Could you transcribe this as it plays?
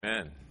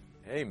Amen.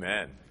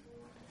 Amen.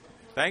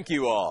 Thank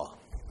you all.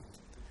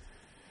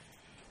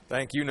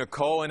 Thank you,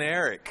 Nicole and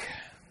Eric.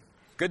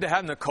 Good to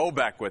have Nicole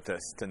back with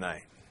us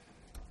tonight.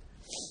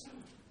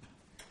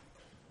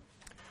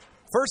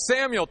 1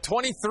 Samuel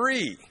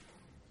 23,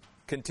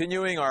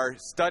 continuing our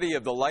study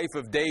of the life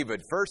of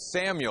David. 1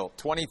 Samuel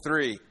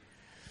 23.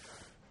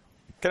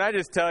 Can I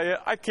just tell you,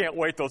 I can't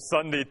wait till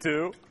Sunday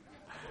too.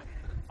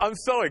 I'm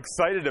so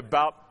excited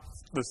about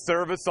the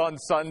service on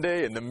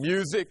Sunday and the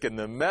music and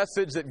the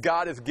message that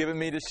God has given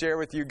me to share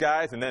with you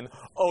guys. And then,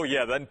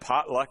 then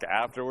potluck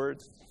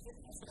afterwards.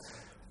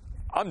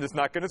 I'm just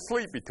not going to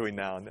sleep between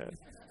now and then.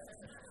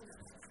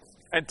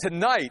 And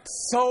tonight,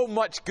 so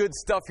much good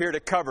stuff here to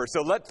cover.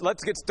 So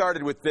let's get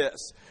started with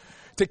this.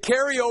 To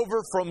carry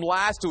over from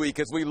last week,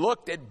 as we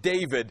looked at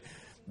David,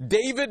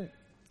 David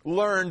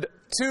learned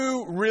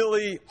two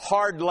really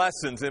hard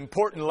lessons,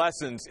 important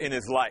lessons in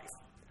his life.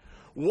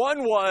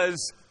 One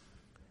was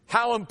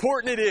how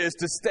important it is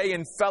to stay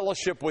in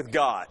fellowship with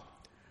God.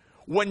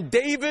 When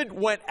David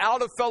went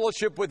out of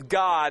fellowship with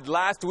God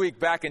last week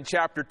back in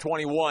chapter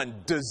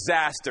 21,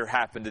 disaster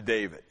happened to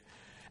David.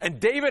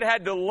 And David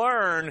had to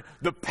learn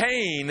the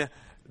pain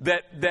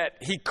that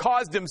he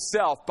caused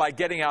himself by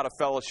getting out of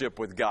fellowship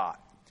with God.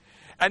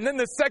 And then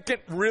the second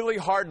really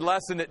hard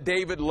lesson that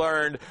David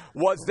learned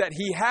was that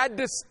he had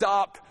to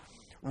stop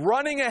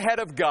running ahead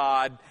of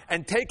God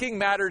and taking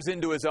matters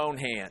into his own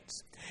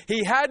hands.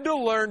 He had to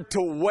learn to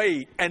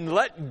wait and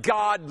let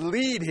God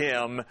lead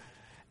him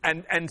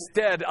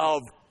instead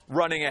of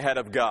running ahead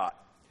of God.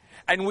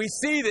 And we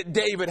see that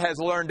David has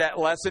learned that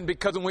lesson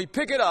because when we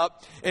pick it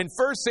up in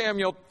 1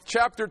 Samuel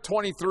chapter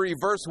 23,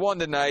 verse 1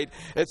 tonight,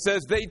 it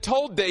says, "They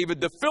told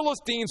David, the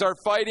Philistines are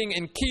fighting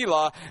in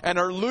Keilah and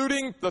are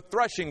looting the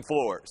threshing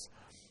floors."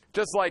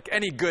 Just like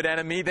any good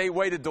enemy, they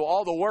waited till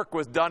all the work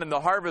was done and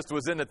the harvest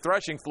was in the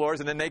threshing floors,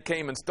 and then they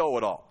came and stole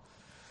it all.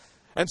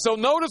 And so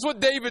notice what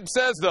David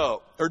says,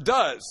 though, or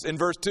does in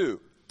verse 2.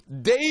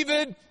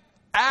 David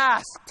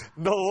asked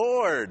the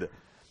Lord,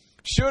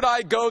 "Should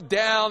I go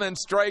down and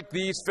strike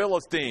these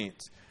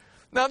Philistines?"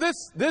 Now, this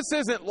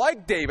isn't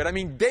like David. I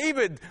mean,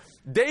 David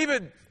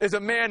is a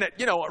man that,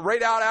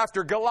 right out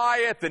after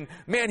Goliath, and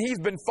man, he's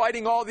been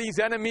fighting all these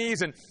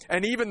enemies,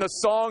 and even the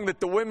song that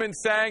the women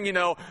sang,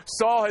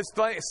 Saul has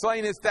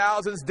slain his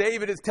thousands,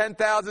 David his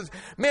 10,000s.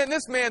 Man,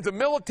 this man's a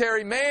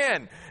military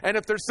man, and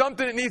if there's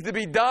something that needs to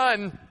be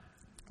done,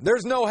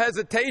 there's no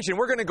hesitation.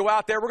 We're going to go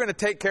out there, we're going to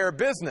take care of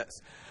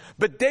business.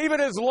 But David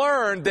has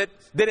learned that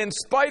in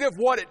spite of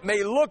what it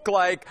may look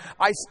like,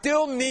 I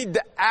still need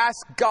to ask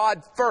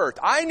God first.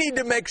 I need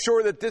to make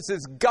sure that this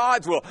is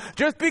God's will.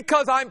 Just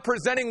because I'm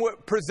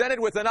presented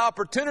with an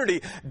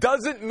opportunity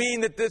doesn't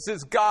mean that this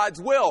is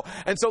God's will.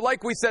 And so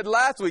like we said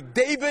last week,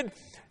 David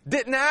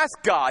didn't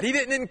ask God. He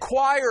didn't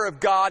inquire of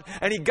God,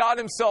 and he got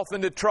himself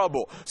into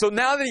trouble. So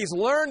now that he's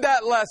learned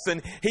that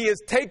lesson, he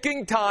is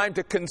taking time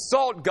to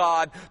consult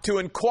God, to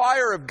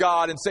inquire of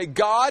God and say,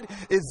 "God,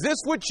 is this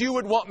what you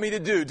would want me to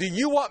do? Do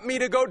you want me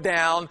to go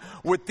down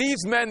with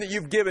these men that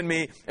you've given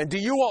me? And do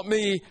you want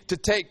me to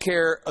take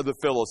care of the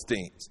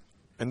Philistines?"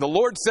 And the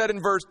Lord said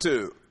in verse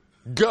 2,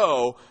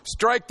 "Go,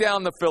 strike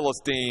down the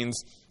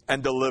Philistines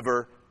and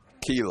deliver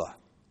Keilah."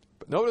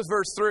 But notice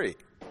verse 3.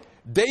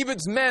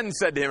 David's men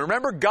said to him,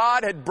 remember,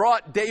 God had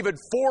brought David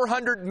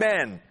 400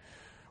 men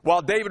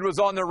while David was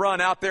on the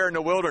run out there in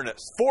the wilderness.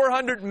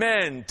 400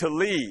 men to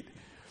lead.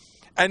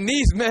 And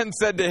these men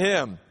said to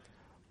him,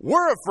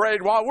 "We're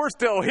afraid while we're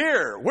still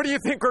here. What do you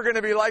think we're going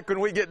to be like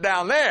when we get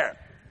down there?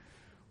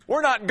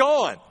 We're not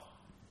going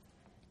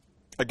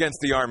against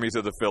the armies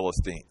of the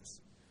Philistines."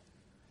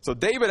 So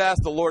David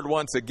asked the Lord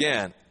once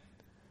again.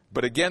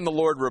 But again the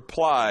Lord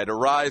replied,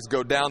 "Arise,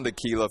 go down to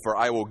Keilah, for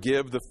I will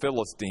give the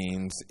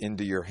Philistines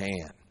into your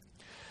hand."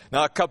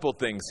 Now, a couple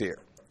things here.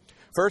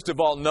 First of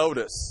all,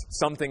 notice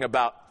something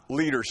about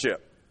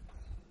leadership.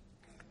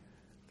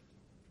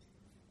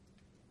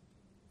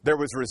 There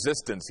was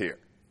resistance here.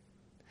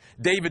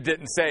 David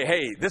didn't say,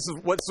 "Hey, this is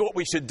what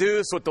we should do,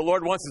 this is what the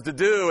Lord wants us to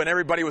do," and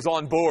everybody was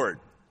on board.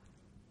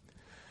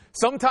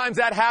 Sometimes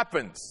that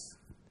happens.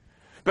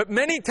 But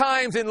many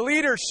times in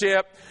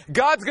leadership,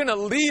 God's going to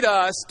lead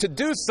us to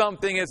do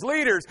something as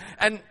leaders,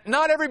 and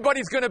not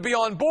everybody's going to be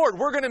on board.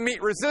 We're going to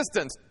meet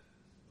resistance.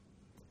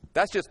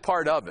 That's just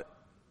part of it.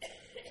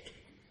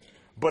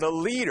 But a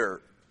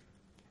leader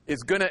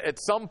is going to, at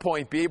some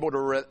point, be able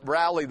to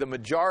rally the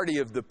majority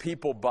of the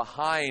people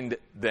behind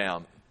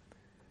them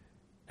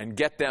and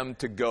get them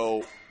to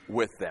go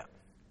with them.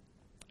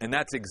 And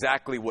that's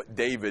exactly what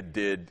David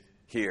did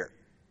here.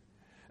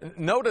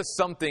 Notice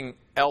something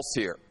else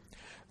here.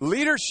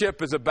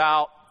 Leadership is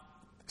about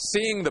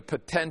seeing the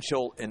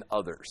potential in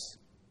others.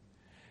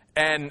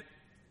 And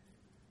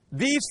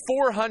these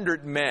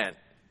 400 men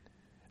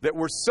that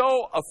were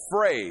so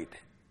afraid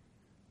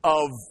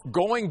of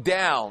going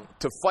down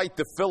to fight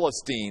the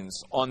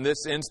Philistines on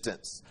this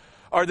instance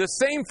are the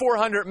same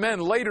 400 men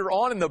later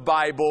on in the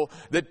Bible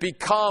that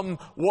become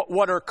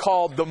what are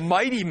called the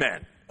mighty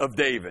men of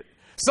David.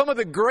 Some of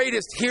the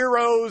greatest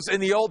heroes in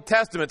the Old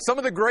Testament, some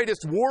of the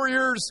greatest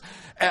warriors,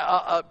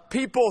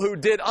 people who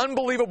did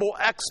unbelievable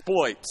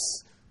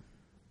exploits.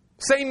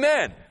 Same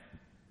men.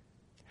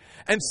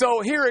 And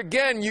so here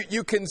again,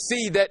 you can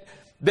see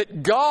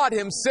that God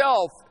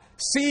himself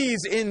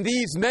sees in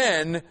these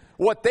men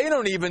what they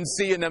don't even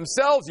see in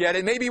themselves yet,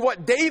 and maybe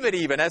what David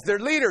even, as their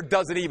leader,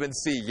 doesn't even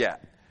see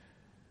yet.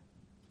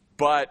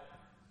 But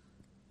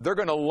they're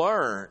going to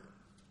learn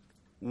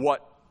what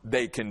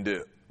they can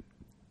do.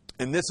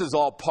 And this is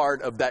all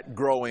part of that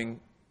growing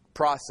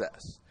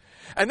process.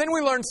 And then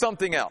we learn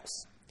something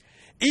else.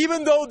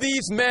 Even though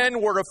these men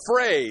were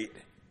afraid,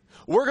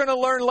 we're going to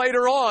learn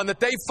later on that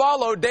they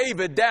followed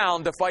David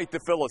down to fight the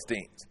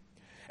Philistines.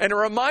 And it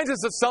reminds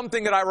us of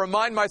something that I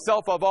remind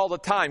myself of all the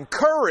time.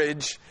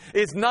 Courage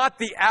is not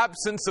the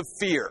absence of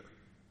fear.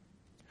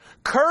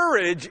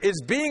 Courage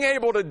is being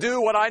able to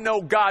do what I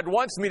know God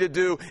wants me to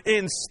do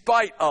in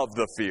spite of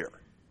the fear.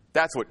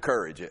 That's what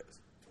courage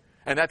is.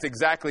 And that's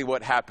exactly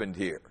what happened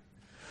here.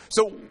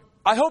 So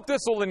I hope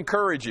this will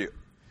encourage you,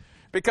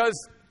 because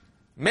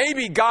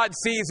maybe God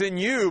sees in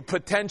you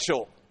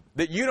potential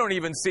that you don't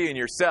even see in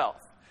yourself.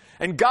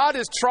 And God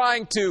is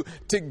trying to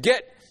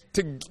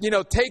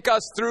take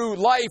us through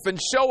life and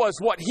show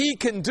us what He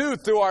can do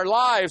through our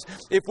lives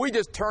if we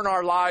just turn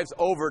our lives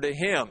over to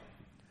Him,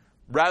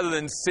 rather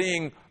than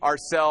seeing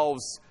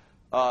ourselves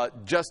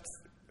just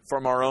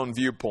from our own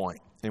viewpoint.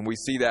 And we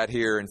see that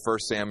here in 1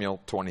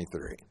 Samuel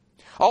 23.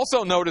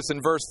 Also notice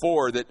in verse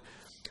 4 that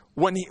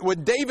when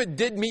David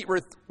did meet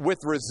with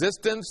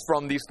resistance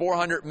from these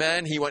 400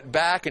 men, he went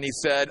back and he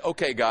said,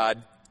 okay,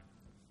 God,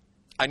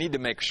 I need to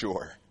make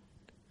sure.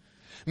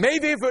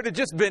 Maybe if it had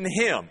just been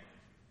him,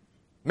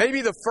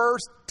 maybe the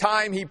first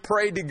time he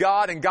prayed to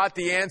God and got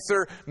the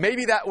answer,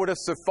 maybe that would have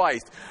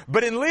sufficed.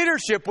 But in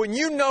leadership, when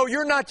you know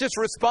you're not just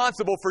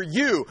responsible for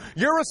you,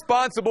 you're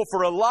responsible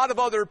for a lot of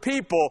other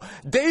people,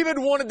 David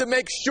wanted to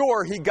make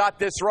sure he got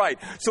this right.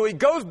 So he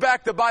goes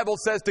back, the Bible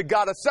says, to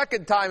God a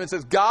second time and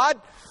says, God,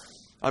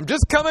 I'm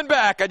just coming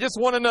back. I just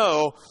want to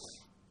know,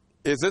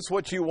 is this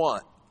what you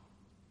want?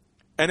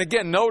 And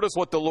again, notice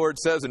what the Lord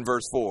says in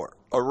verse 4.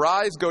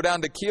 Arise, go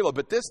down to Keilah,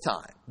 but this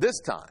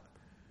time,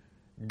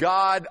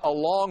 God,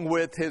 along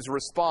with his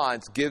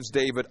response, gives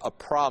David a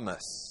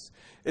promise.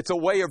 It's a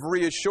way of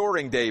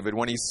reassuring David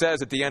when he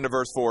says at the end of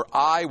verse 4,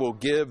 I will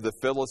give the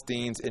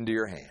Philistines into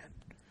your hand.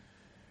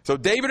 So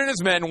David and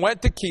his men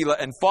went to Keilah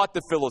and fought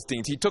the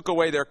Philistines. He took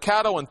away their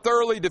cattle and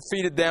thoroughly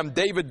defeated them.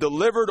 David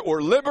delivered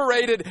or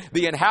liberated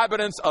the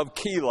inhabitants of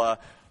Keilah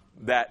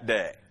that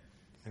day.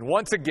 And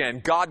once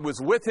again, God was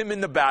with him in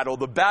the battle.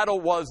 The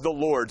battle was the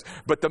Lord's.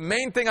 But the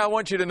main thing I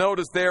want you to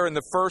notice there in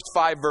the first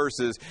 5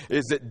 verses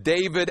is that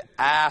David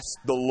asked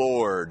the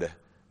Lord,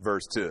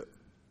 verse 2.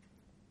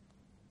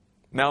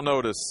 Now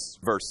notice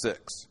verse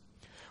 6.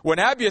 When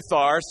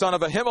Abiathar, son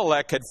of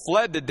Ahimelech, had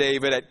fled to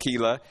David at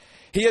Keilah,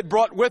 he had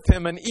brought with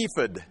him an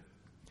ephod.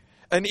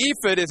 An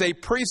ephod is a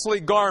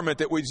priestly garment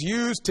that was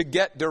used to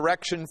get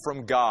direction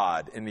from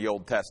God in the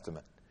Old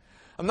Testament.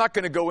 I'm not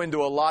going to go into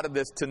a lot of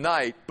this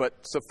tonight, but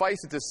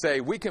suffice it to say,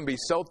 we can be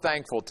so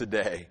thankful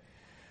today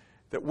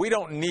that we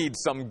don't need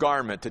some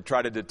garment to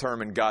try to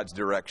determine God's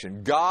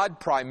direction. God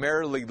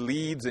primarily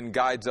leads and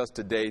guides us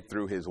today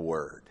through His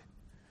Word.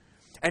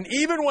 And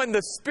even when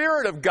the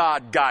Spirit of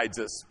God guides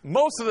us,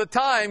 most of the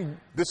time,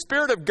 the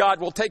Spirit of God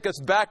will take us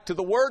back to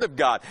the Word of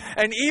God.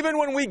 And even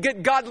when we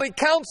get godly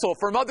counsel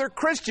from other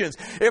Christians,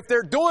 if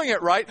they're doing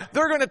it right,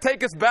 they're going to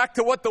take us back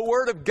to what the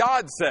Word of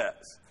God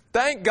says.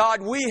 Thank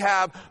God we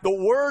have the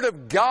Word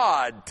of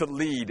God to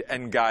lead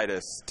and guide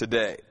us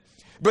today.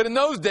 But in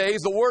those days,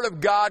 the Word of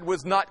God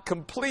was not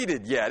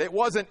completed yet. It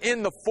wasn't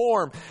in the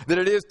form that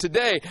it is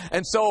today.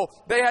 And so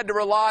they had to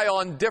rely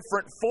on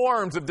different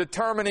forms of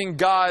determining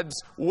God's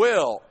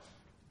will.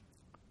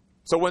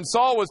 So when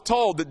Saul was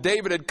told that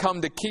David had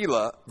come to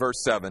Keilah,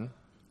 verse 7,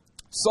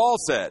 Saul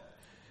said,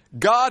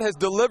 God has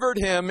delivered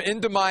him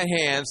into my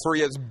hands, for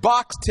he has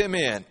boxed him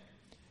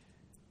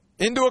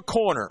into a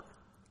corner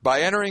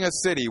by entering a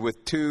city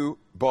with 2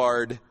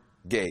 barred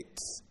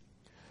gates.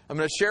 I'm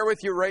going to share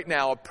with you right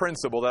now a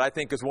principle that I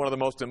think is one of the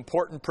most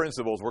important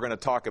principles we're going to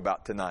talk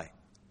about tonight.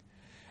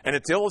 And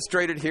it's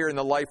illustrated here in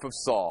the life of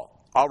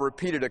Saul. I'll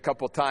repeat it a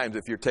couple times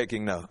if you're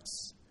taking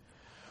notes.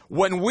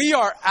 When we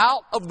are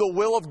out of the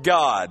will of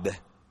God,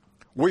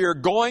 we are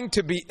going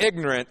to be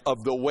ignorant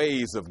of the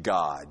ways of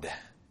God.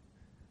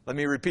 Let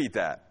me repeat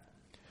that.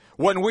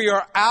 When we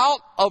are out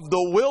of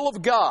the will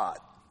of God,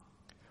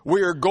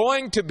 we are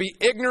going to be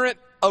ignorant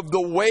of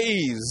the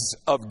ways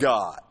of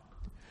God.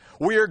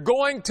 We are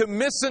going to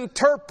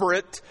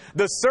misinterpret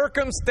the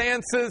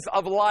circumstances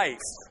of life.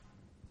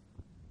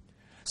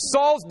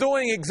 Saul's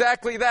doing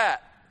exactly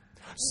that.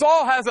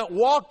 Saul hasn't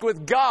walked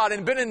with God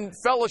and been in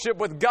fellowship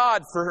with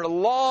God for a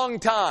long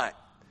time.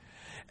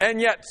 And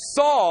yet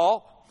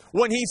Saul,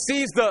 when he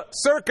sees the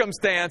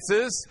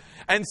circumstances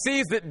and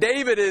sees that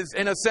David is,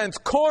 in a sense,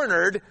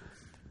 cornered,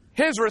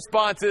 his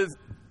response is,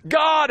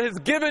 God has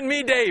given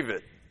me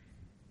David.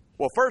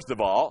 Well, first of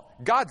all,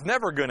 God's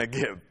never going to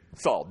give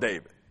Saul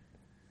David.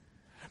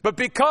 But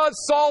because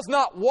Saul's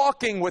not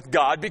walking with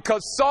God,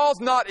 because Saul's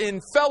not in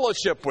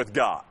fellowship with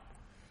God,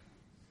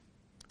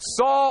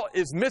 Saul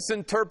is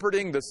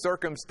misinterpreting the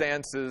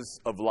circumstances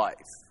of life.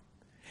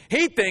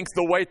 He thinks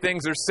the way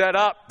things are set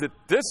up, that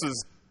this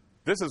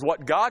is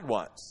what God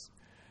wants.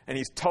 And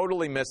he's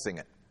totally missing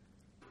it.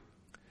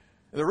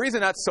 The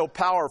reason that's so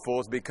powerful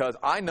is because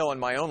I know in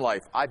my own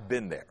life, I've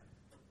been there.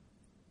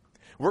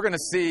 We're going to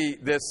see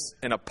this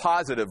in a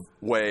positive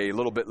way a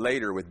little bit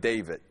later with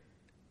David.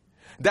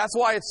 That's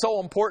why it's so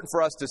important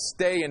for us to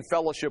stay in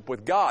fellowship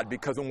with God,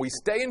 because when we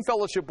stay in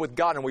fellowship with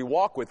God and we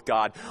walk with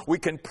God, we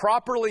can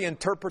properly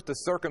interpret the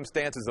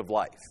circumstances of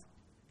life.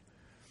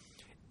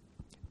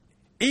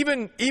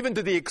 Even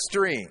to the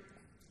extreme.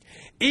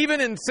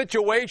 Even in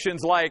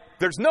situations like,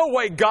 there's no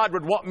way God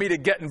would want me to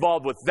get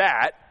involved with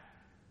that.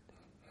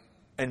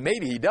 And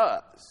maybe he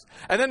does.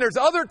 And then there's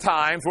other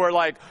times where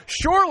like,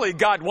 surely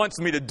God wants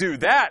me to do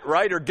that,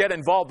 right? Or get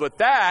involved with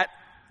that.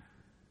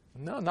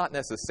 No, not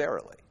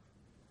necessarily.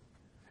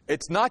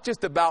 It's not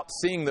just about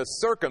seeing the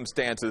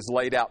circumstances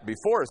laid out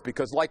before us,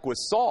 because like with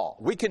Saul,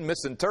 we can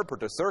misinterpret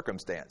the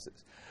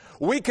circumstances.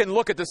 We can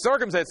look at the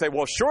circumstances and say,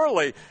 well,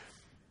 surely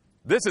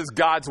this is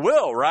God's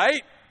will,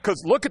 right?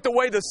 Because look at the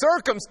way the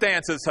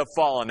circumstances have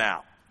fallen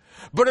out.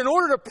 But in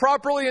order to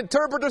properly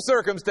interpret the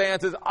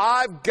circumstances,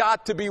 I've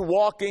got to be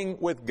walking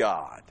with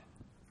God.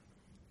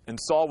 And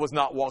Saul was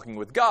not walking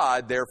with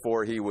God,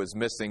 therefore he was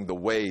missing the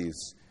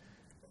ways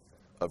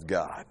of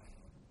God.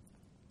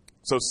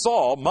 So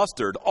Saul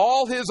mustered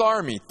all his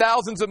army,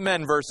 thousands of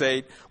men, verse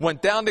 8,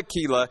 went down to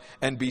Keilah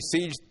and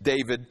besieged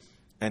David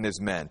and his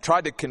men.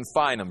 Tried to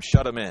confine him,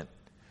 shut him in.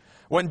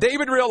 When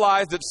David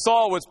realized that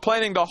Saul was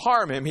planning to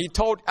harm him, he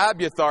told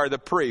Abiathar the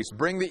priest,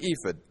 bring the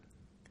ephod.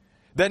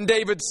 Then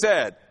David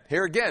said,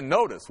 here again,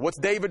 notice, what's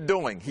David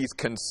doing? He's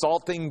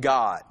consulting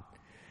God.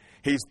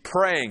 He's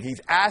praying.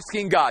 He's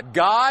asking God,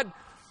 God,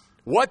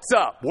 what's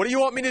up? What do you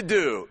want me to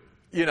do?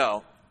 You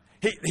know,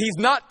 he's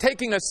not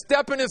taking a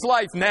step in his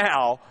life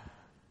now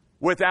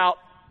without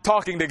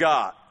talking to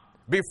God.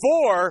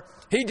 Before,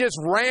 he just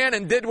ran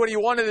and did what he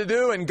wanted to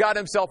do and got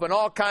himself in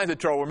all kinds of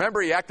trouble.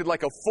 Remember, he acted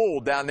like a fool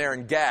down there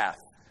in Gath.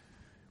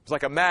 It was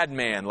like a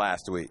madman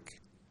last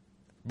week.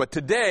 But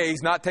today,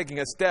 he's not taking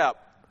a step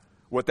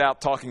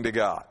without talking to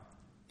God.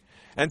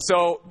 And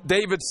so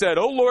David said,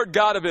 O Lord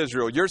God of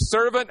Israel, your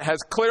servant has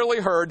clearly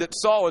heard that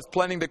Saul is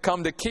planning to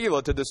come to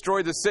Keilah to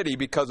destroy the city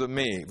because of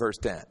me. Verse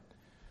 10.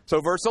 So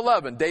verse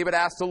 11, David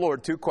asked the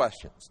Lord two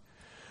questions.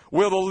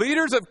 Will the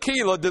leaders of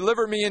Keilah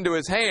deliver me into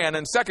his hand?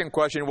 And second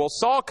question, will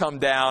Saul come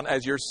down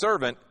as your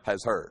servant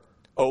has heard?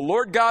 O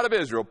Lord God of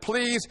Israel,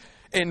 please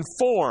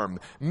inform,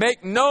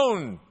 make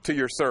known to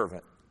your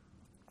servant.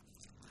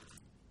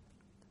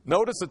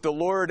 Notice that the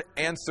Lord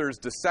answers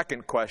the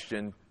second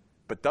question,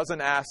 but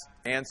doesn't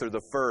answer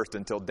the first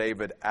until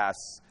David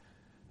asks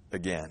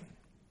again.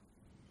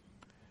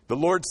 The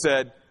Lord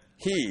said,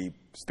 he,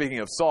 speaking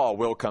of Saul,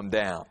 will come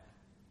down.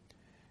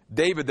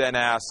 David then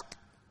asked,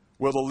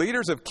 will the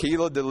leaders of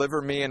Keilah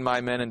deliver me and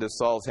my men into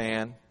Saul's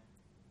hand?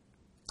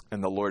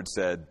 And the Lord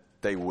said,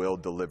 they will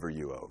deliver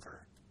you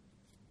over.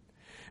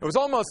 It was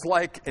almost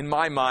like, in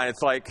my mind,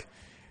 it's like,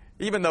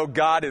 even though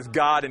God is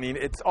God, and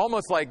it's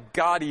almost like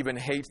God even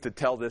hates to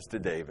tell this to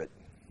David.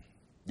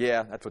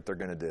 Yeah, that's what they're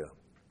going to do.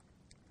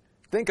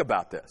 Think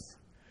about this.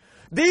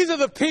 These are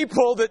the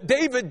people that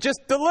David just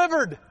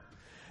delivered.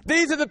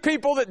 These are the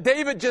people that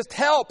David just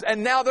helped,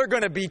 and now they're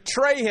going to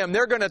betray him.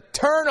 They're going to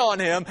turn on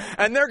him,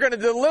 and they're going to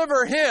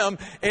deliver him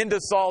into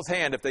Saul's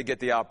hand if they get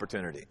the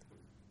opportunity.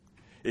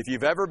 If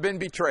you've ever been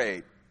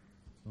betrayed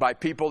by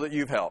people that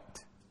you've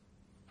helped,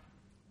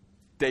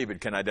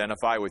 David can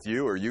identify with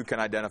you, or you can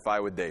identify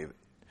with David.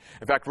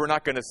 In fact, we're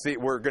going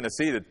to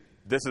see that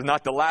this is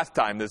not the last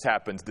time this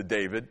happens to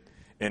David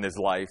in his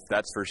life,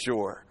 that's for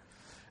sure.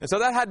 And so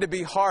that had to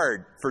be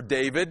hard for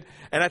David.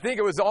 And I think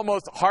it was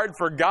almost hard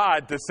for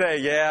God to say,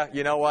 yeah,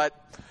 you know what?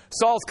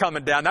 Saul's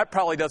coming down. That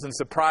probably doesn't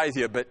surprise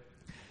you. But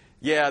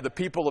yeah, the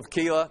people of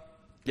Keilah,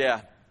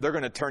 yeah, they're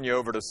going to turn you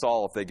over to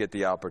Saul if they get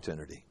the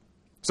opportunity.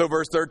 So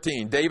verse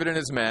 13, David and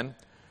his men,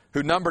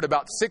 who numbered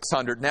about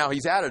 600, now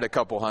he's added a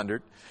couple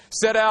hundred,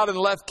 set out and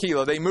left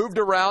Keilah. They moved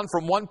around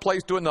from one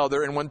place to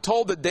another. And when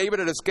told that David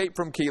had escaped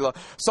from Keilah,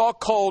 Saul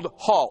called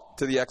halt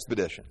to the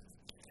expedition.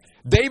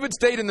 David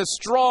stayed in the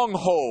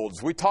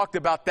strongholds. We talked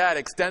about that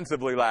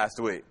extensively last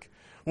week.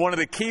 One of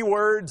the key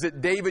words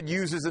that David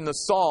uses in the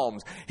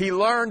Psalms. He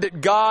learned that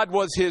God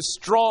was his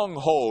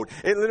stronghold.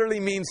 It literally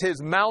means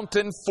his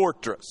mountain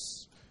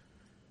fortress.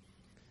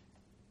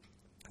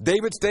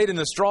 David stayed in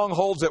the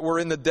strongholds that were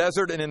in the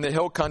desert and in the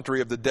hill country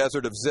of the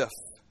desert of Ziph.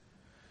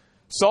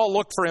 Saul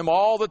looked for him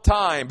all the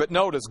time, but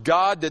notice,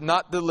 God did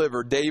not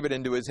deliver David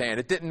into his hand.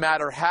 It didn't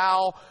matter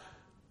how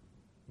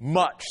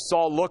much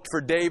Saul looked for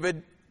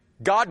David.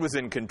 God was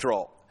in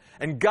control.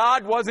 And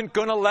God wasn't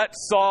going to let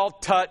Saul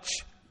touch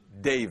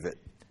David.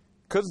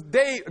 Because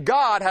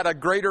God had a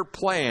greater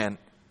plan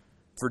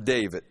for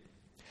David.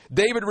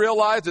 David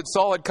realized that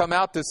Saul had come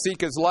out to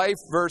seek his life.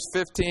 Verse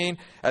 15,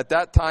 at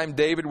that time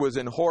David was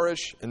in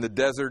Horish in the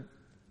desert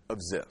of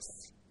Ziph.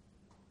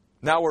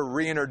 Now we're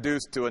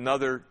reintroduced to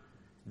another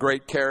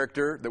great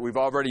character that we've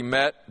already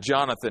met,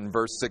 Jonathan,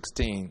 verse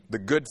 16, the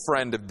good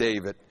friend of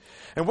David.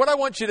 And what I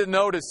want you to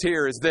notice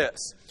here is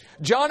this.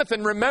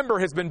 Jonathan, remember,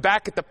 has been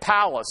back at the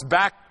palace,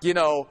 back,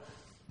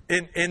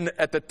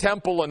 at the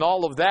temple and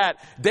all of that.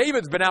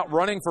 David's been out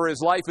running for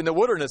his life in the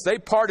wilderness. They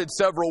parted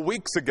several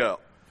weeks ago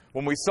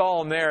when we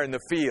saw him there in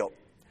the field.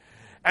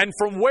 And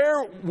from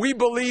where we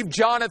believe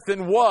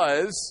Jonathan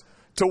was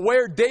to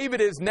where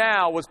David is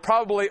now was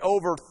probably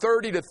over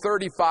 30 to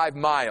 35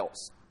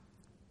 miles.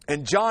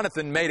 And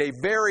Jonathan made a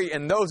very,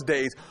 in those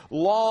days,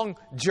 long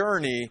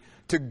journey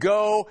to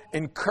go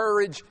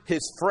encourage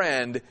his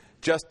friend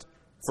just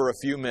for a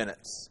few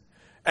minutes.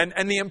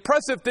 And the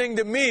impressive thing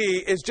to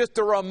me is just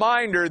a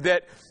reminder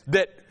that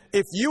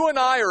if you and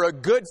I are a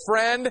good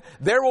friend,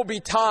 there will be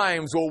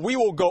times where we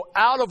will go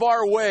out of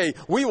our way.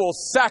 We will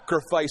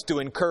sacrifice to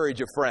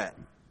encourage a friend.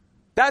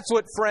 That's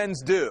what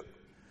friends do.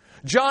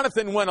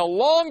 Jonathan went a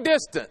long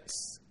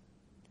distance,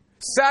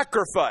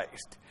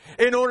 sacrificed,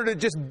 in order to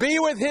just be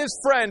with his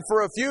friend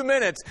for a few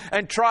minutes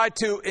and try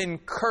to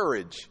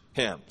encourage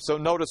him. So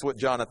notice what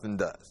Jonathan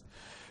does.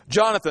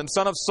 Jonathan,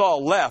 son of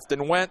Saul, left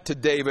and went to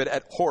David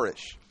at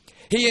Horish.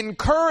 He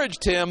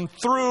encouraged him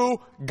through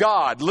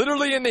God,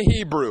 literally in the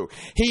Hebrew.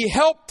 He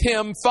helped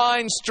him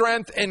find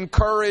strength and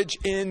courage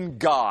in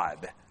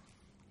God.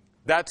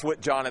 That's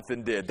what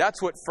Jonathan did.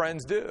 That's what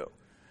friends do.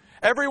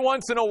 Every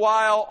once in a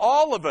while,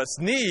 all of us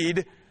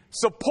need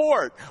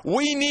support.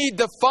 We need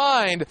to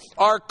find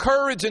our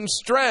courage and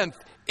strength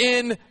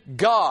in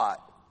God.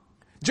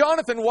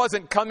 Jonathan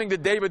wasn't coming to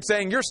David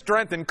saying, your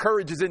strength and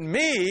courage is in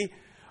me,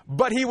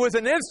 but he was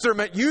an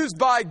instrument used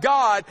by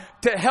God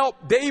to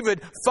help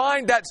David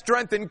find that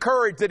strength and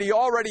courage that he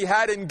already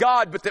had in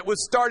God, but that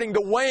was starting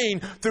to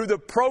wane through the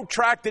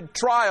protracted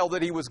trial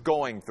that he was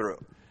going through.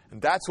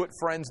 And that's what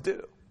friends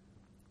do.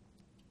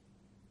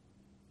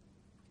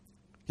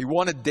 He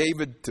wanted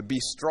David to be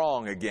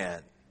strong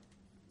again.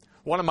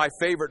 One of my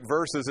favorite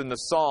verses in the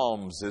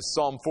Psalms is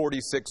Psalm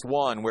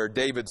 46:1, where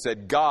David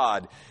said,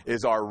 God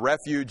is our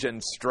refuge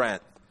and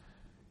strength.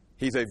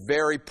 He's a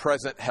very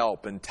present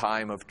help in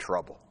time of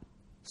trouble.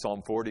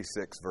 Psalm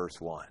 46, verse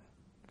 1.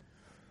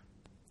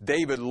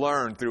 David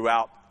learned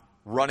throughout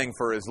running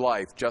for his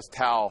life just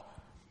how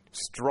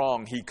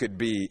strong he could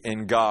be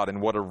in God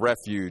and what a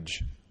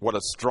refuge, what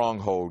a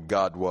stronghold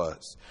God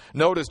was.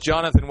 Notice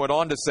Jonathan went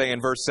on to say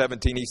in verse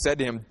 17, he said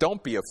to him,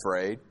 don't be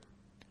afraid,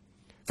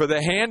 for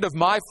the hand of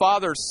my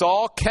father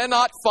Saul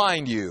cannot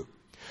find you.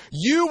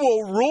 You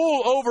will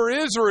rule over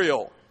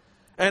Israel,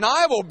 and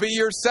I will be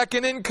your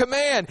second in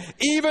command.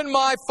 Even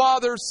my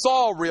father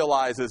Saul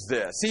realizes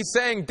this. He's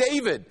saying,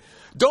 David,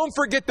 don't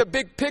forget the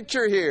big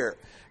picture here.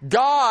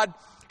 God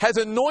has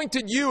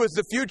anointed you as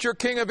the future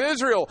king of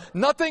Israel.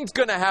 Nothing's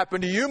going to happen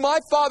to you. My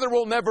father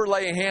will never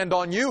lay a hand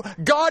on you.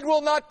 God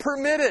will not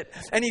permit it.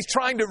 And he's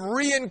trying to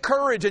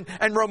re-encourage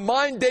and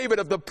remind David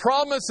of the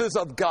promises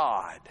of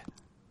God.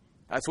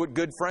 That's what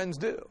good friends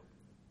do.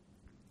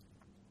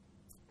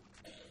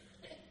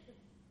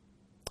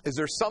 Is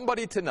there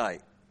somebody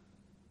tonight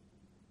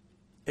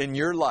in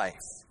your life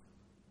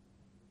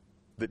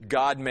that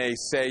God may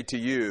say to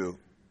you,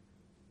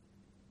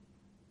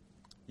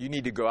 you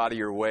need to go out of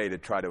your way to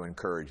try to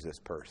encourage this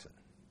person?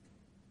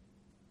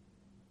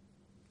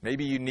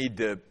 Maybe you need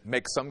to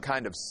make some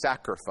kind of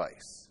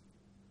sacrifice,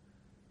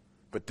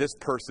 but this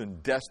person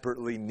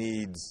desperately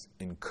needs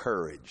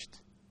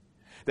encouraged.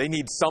 They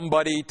need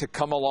somebody to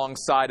come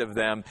alongside of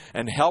them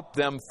and help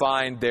them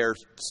find their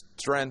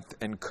strength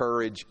and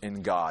courage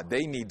in God.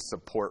 They need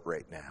support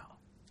right now.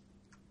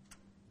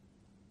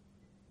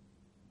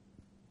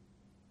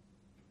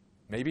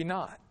 Maybe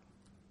not.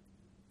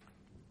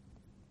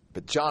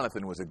 But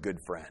Jonathan was a good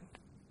friend.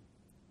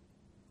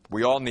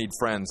 We all need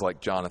friends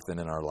like Jonathan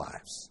in our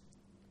lives.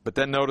 But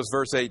then notice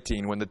verse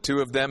 18. When the two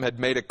of them had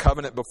made a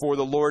covenant before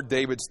the Lord,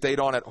 David stayed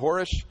on at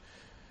Horish.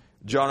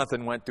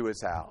 Jonathan went to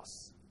his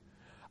house.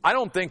 I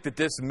don't think that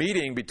this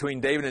meeting between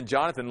David and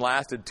Jonathan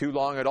lasted too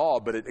long at all.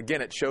 But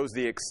it shows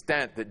the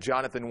extent that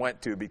Jonathan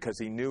went to because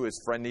he knew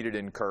his friend needed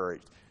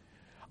encouraged.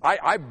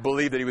 I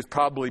believe that he was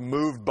probably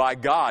moved by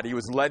God. He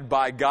was led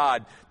by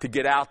God to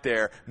get out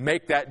there,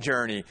 make that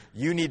journey.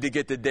 You need to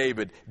get to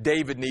David.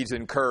 David needs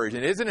encouraged.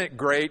 And isn't it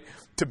great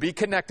to be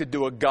connected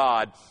to a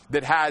God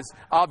that has,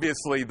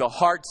 obviously, the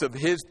hearts of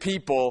his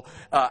people,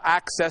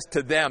 access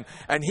to them.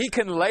 And he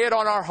can lay it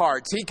on our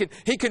hearts.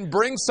 He can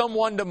bring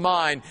someone to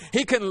mind.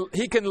 He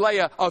can lay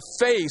a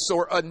face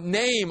or a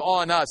name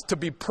on us to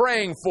be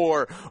praying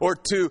for, or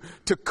to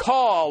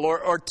call,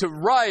 or to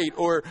write,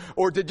 or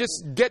to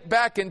just get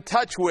back in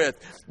touch with.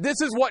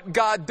 This is what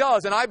God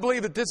does. And I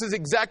believe that this is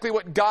exactly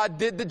what God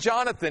did to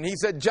Jonathan. He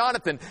said,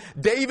 Jonathan,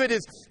 David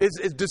is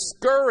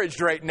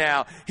discouraged right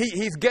now.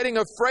 He's getting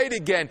afraid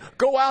again.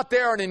 Go out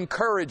there and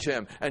encourage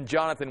him. And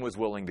Jonathan was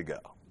willing to go.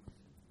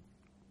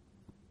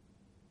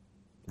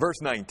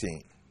 Verse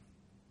 19.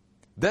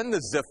 Then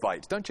the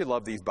Ziphites, don't you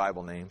love these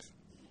Bible names,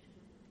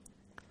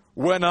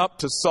 went up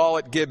to Saul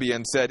at Gibeah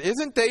and said,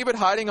 isn't David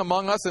hiding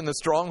among us in the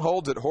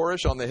strongholds at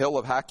Horish on the hill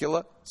of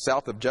Hachilah,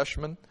 south of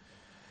Jeshimon?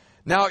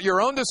 Now at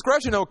your own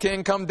discretion, O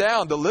king, come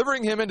down.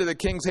 Delivering him into the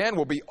king's hand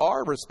will be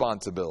our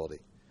responsibility.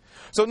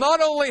 So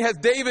not only has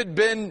David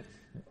been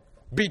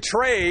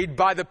betrayed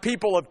by the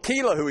people of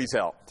Keilah who he's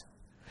helped,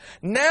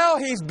 now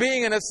he's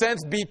being, in a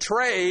sense,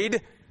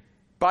 betrayed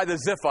by the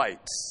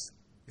Ziphites.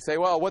 You say,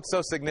 well, what's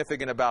so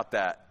significant about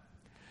that?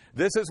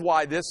 This is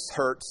why this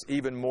hurts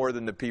even more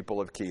than the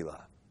people of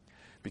Keilah.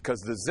 Because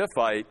the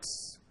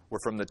Ziphites were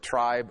from the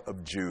tribe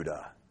of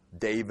Judah,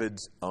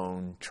 David's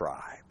own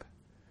tribe.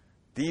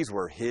 These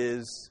were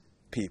his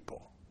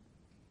people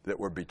that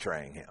were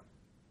betraying him.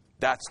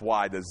 That's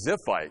why the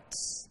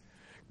Ziphites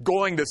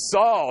going to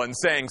Saul and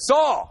saying,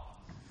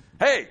 Saul,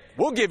 hey,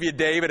 we'll give you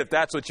David if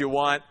that's what you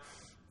want.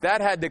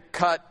 That had to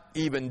cut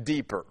even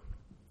deeper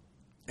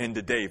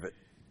into David.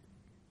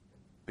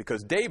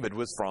 Because David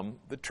was from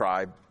the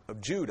tribe of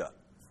Judah.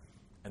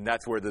 And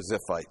that's where the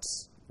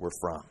Ziphites were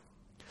from.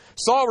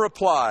 Saul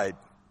replied,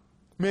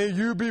 may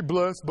you be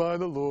blessed by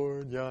the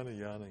Lord, yada,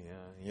 yada,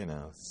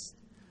 yada,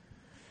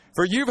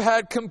 For you've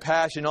had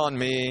compassion on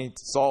me.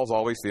 Saul's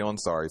always feeling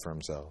sorry for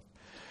himself.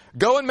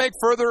 Go and make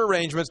further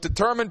arrangements.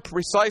 Determine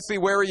precisely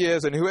where he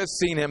is and who has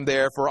seen him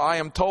there. For I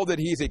am told that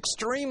he's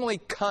extremely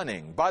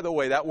cunning. By the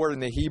way, that word in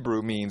the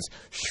Hebrew means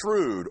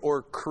shrewd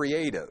or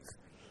creative.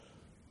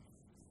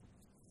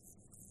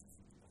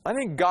 I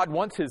think God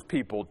wants his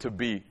people to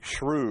be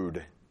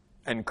shrewd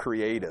and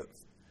creative.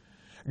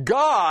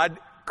 God,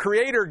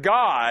 Creator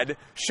God,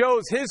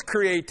 shows his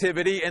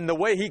creativity in the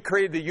way he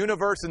created the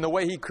universe and the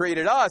way he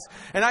created us.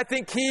 And I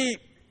think he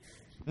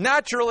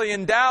naturally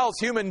endows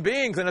human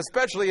beings, and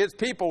especially his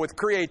people, with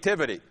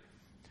creativity.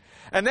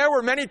 And there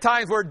were many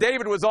times where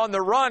David was on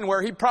the run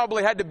where he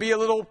probably had to be a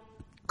little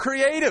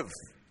creative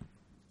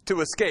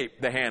to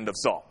escape the hand of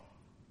Saul.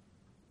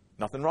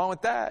 Nothing wrong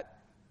with that.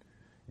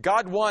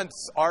 God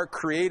wants our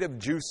creative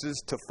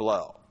juices to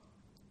flow.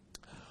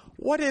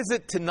 What is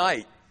it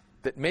tonight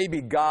that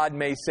maybe God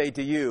may say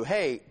to you,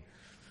 hey,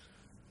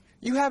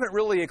 you haven't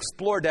really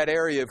explored that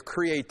area of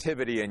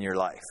creativity in your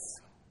life.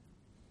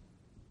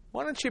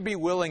 Why don't you be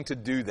willing to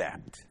do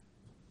that?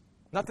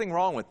 Nothing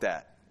wrong with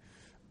that.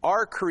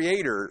 Our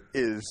Creator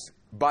is,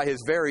 by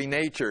his very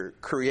nature,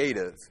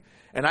 creative.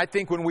 And I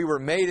think when we were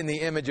made in the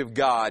image of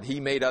God, he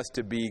made us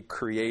to be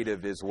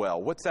creative as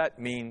well. What's that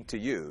mean to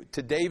you?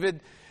 To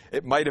David,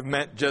 it might have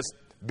meant just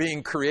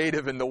being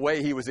creative in the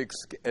way he was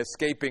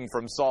escaping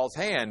from Saul's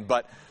hand.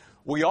 But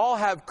we all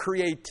have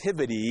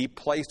creativity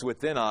placed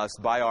within us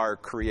by our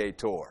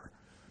Creator.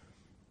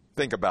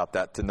 Think about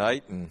that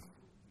tonight, and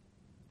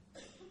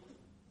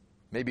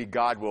maybe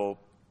God will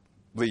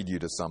lead you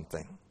to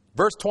something.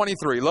 Verse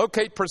 23,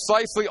 locate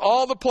precisely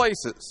all the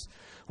places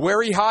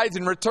where he hides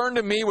and return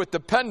to me with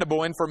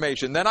dependable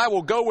information. Then I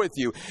will go with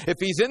you. If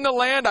he's in the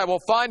land, I will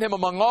find him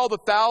among all the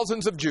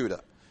thousands of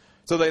Judah.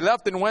 So they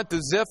left and went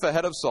to Ziph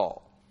ahead of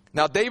Saul.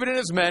 Now David and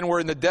his men were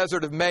in the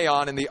desert of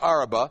Maon in the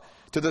Arabah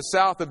to the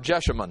south of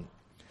Jeshimon.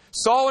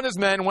 Saul and his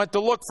men went to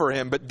look for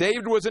him, but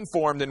David was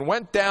informed and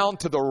went down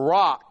to the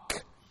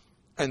rock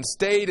and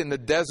stayed in the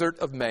desert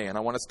of Maon. I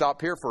want to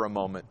stop here for a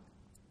moment.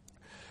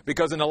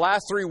 Because in the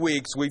last 3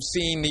 weeks, we've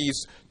seen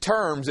these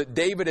terms that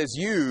David has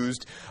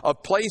used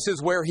of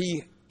places where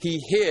he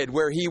hid,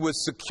 where he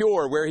was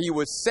secure, where he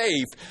was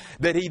safe,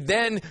 that he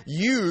then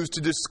used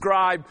to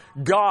describe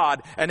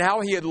God and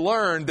how he had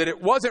learned that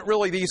it wasn't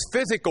really these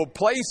physical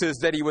places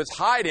that he was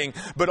hiding,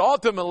 but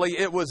ultimately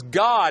it was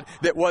God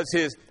that was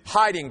his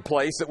hiding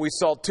place that we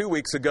saw 2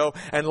 weeks ago.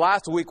 And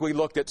last week we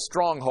looked at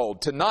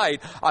stronghold.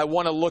 Tonight I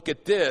want to look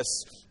at this,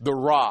 the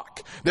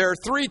rock. There are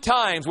 3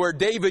 times where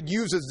David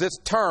uses this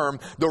term,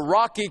 the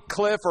rocky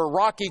cliff or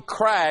rocky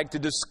crag, to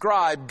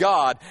describe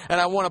God. And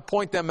I want to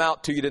point them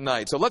out to you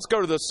tonight. So let's go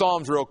to the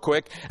Psalms real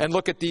quick and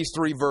look at these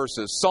 3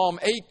 verses. Psalm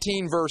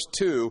 18 verse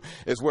 2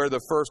 is where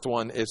the first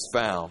one is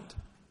found.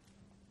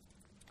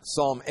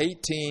 Psalm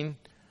 18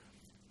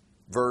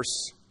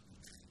 verse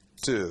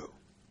 2.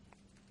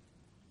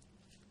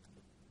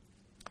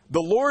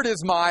 The Lord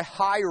is my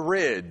high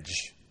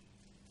ridge,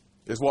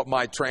 is what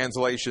my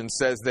translation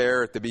says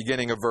there at the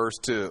beginning of verse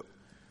 2.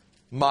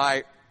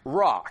 My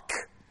rock.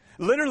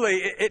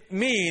 Literally, it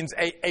means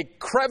a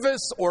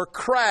crevice or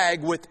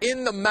crag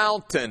within the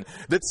mountain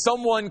that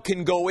someone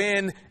can go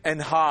in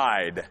and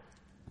hide.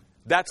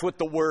 That's what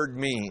the word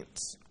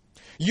means.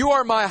 You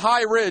are my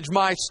high ridge,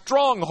 my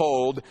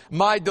stronghold,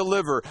 my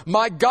deliverer.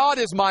 My God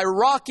is my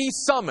rocky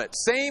summit.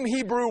 Same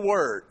Hebrew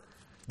word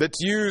that's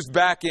used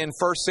back in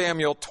 1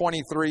 Samuel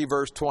 23,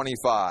 verse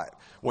 25,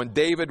 when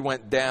David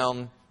went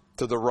down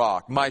to the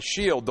rock. My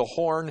shield, the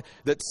horn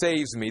that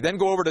saves me. Then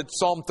go over to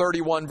Psalm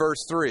 31,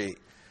 verse 3.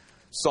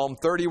 Psalm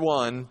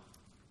 31,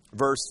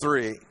 verse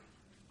 3.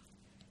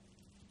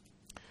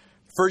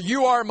 For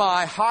you are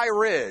my high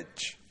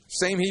ridge,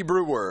 same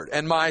Hebrew word,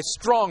 and my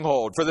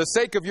stronghold. For the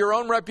sake of your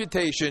own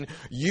reputation,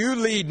 you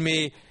lead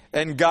me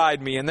and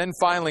guide me. And then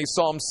finally,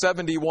 Psalm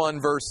 71,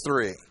 verse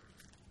 3.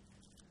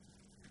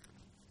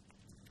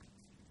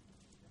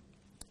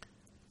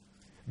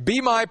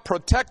 Be my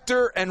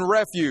protector and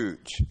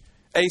refuge,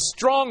 a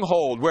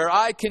stronghold where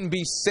I can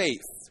be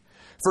safe.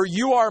 For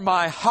you are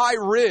my high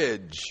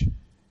ridge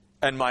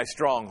and my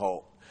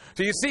stronghold.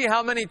 So you see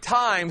how many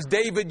times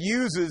David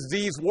uses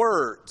these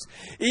words.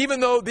 Even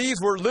though these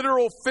were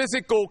literal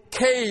physical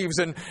caves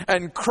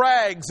and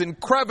crags and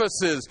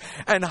crevices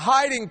and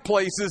hiding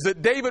places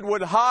that David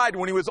would hide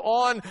when he was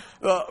on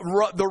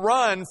the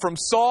run from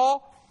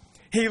Saul,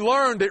 he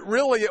learned that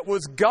really it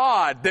was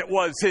God that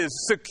was his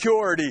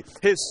security,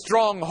 his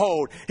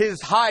stronghold, his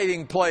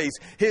hiding place,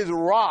 his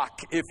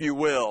rock, if you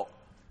will.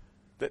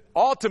 That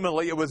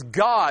ultimately it was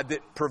God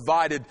that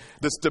provided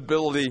the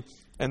stability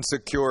and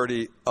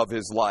security of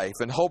his life.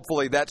 And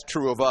hopefully that's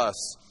true of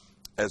us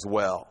as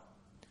well.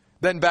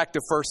 Then back to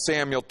 1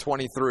 Samuel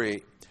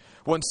 23.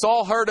 When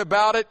Saul heard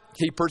about it,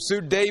 he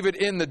pursued David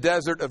in the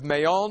desert of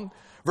Maon.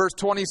 Verse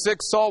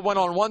 26, Saul went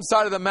on one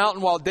side of the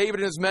mountain while David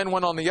and his men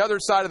went on the other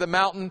side of the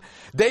mountain.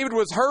 David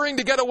was hurrying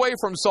to get away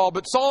from Saul,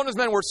 but Saul and his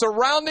men were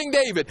surrounding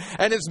David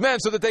and his men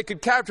so that they could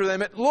capture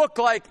them. It looked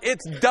like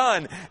it's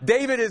done.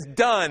 David is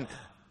done.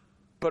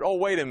 But oh,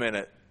 wait a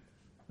minute.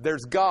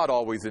 There's God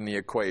always in the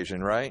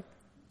equation, right?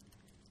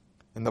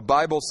 And the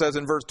Bible says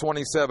in verse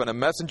 27, a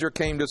messenger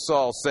came to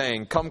Saul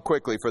saying, come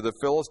quickly, for the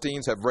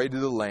Philistines have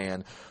raided the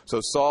land. So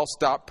Saul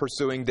stopped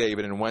pursuing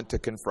David and went to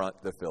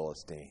confront the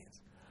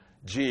Philistines.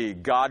 Gee,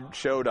 God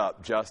showed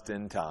up just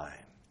in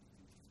time.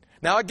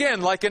 Now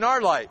again, like in our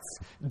life,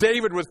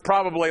 David was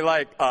probably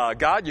like,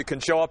 God, you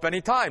can show up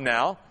anytime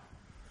now.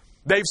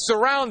 They've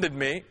surrounded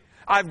me.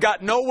 I've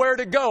got nowhere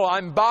to go.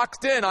 I'm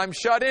boxed in. I'm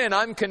shut in.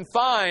 I'm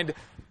confined.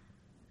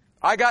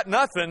 I got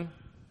nothing.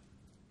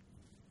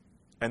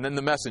 And then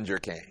the messenger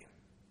came.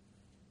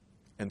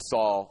 And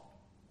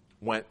Saul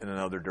went in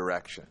another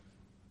direction.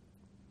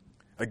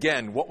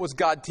 Again, what was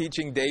God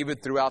teaching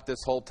David throughout this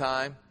whole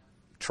time?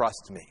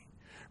 Trust me.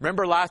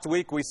 Remember last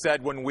week we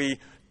said when we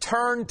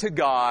turn to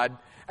God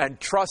and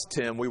trust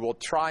Him, we will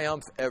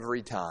triumph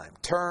every time.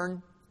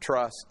 Turn,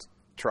 trust,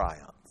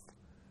 triumph.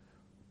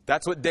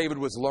 That's what David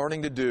was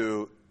learning to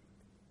do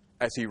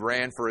as he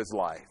ran for his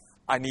life.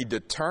 I need to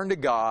turn to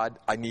God.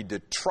 I need to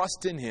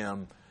trust in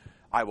Him.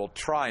 I will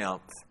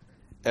triumph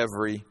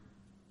every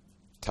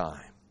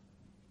time.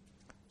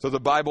 So the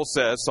Bible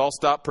says, Saul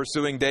stopped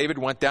pursuing David,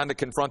 went down to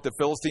confront the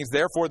Philistines.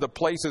 Therefore, the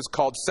place is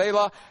called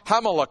Selah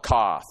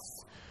Hamalakoth,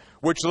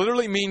 which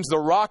literally means the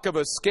rock of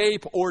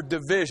escape or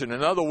division.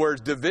 In other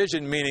words,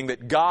 division meaning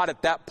that God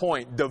at that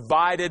point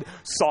divided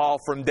Saul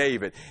from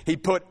David. He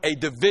put a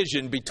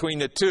division between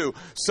the two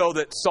so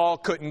that Saul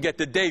couldn't get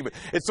to David.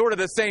 It's sort of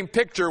the same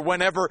picture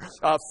whenever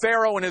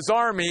Pharaoh and his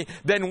army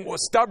then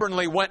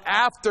stubbornly went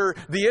after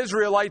the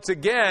Israelites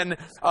again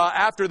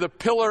after the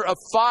pillar of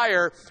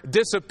fire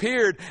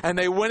disappeared and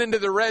they went into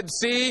the Red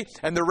Sea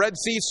and the Red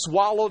Sea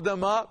swallowed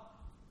them up.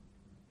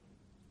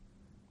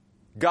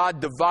 God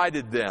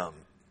divided them.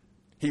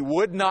 He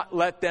would not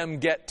let them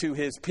get to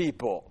His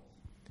people.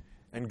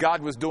 And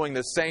God was doing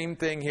the same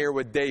thing here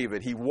with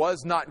David. He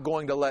was not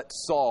going to let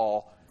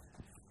Saul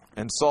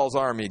and Saul's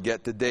army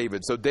get to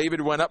David. So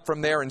David went up from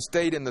there and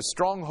stayed in the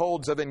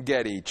strongholds of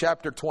En-Gedi.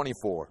 Chapter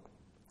 24.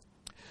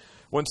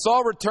 When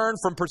Saul returned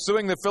from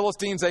pursuing the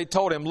Philistines, they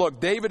told him,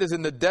 look, David is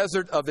in the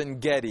desert of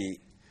En-Gedi.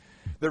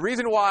 The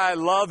reason why I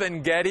love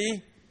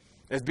En-Gedi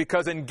is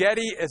because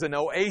En-Gedi is an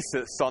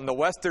oasis on the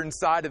western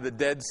side of the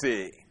Dead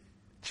Sea.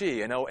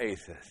 Gee, an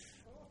oasis.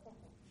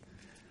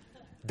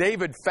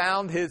 David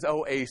found his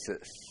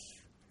oasis.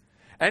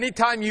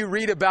 Anytime you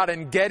read about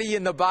En-Gedi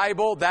in the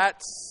Bible,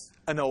 that's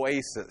an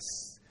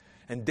oasis.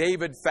 And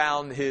David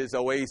found his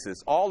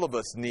oasis. All of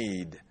us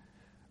need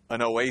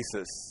an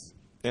oasis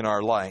in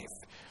our life.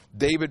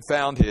 David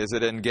found his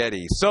at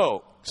En-Gedi.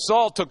 So,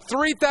 Saul took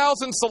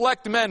 3,000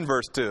 select men,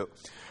 verse 2,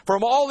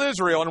 from all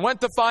Israel and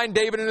went to find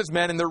David and his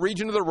men in the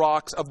region of the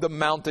rocks of the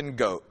mountain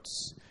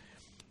goats.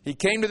 He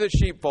came to the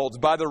sheepfolds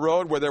by the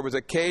road where there was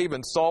a cave,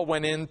 and Saul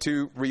went in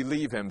to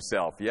relieve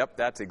himself. Yep,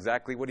 that's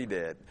exactly what he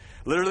did.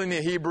 Literally in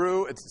the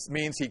Hebrew, it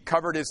means he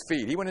covered his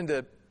feet. He went in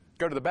to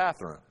go to the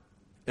bathroom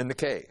in the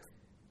cave.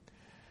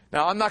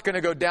 Now, I'm not going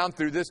to go down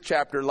through this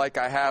chapter like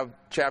I have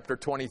chapter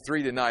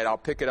 23 tonight. I'll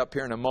pick it up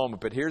here in a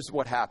moment, but here's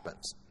what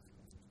happens.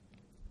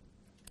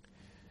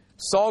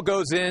 Saul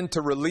goes in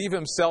to relieve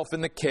himself in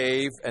the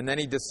cave, and then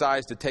he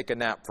decides to take a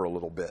nap for a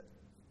little bit.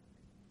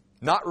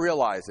 Not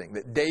realizing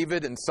that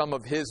David and some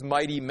of his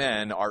mighty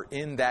men are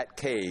in that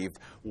cave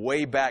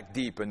way back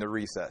deep in the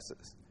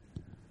recesses.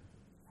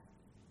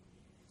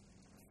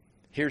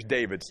 Here's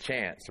David's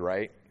chance,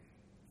 right?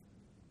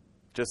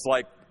 Just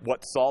like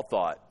what Saul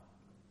thought.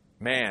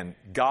 Man,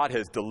 God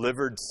has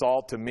delivered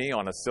Saul to me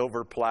on a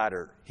silver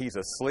platter. He's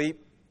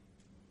asleep.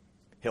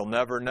 He'll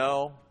never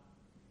know.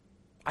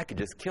 I could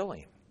just kill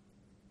him.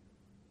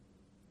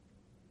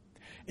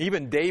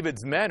 Even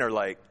David's men are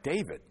like,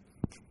 David,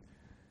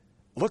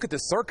 look at the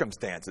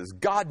circumstances.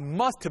 God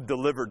must have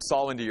delivered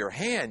Saul into your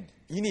hand.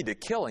 You need to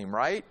kill him,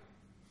 right?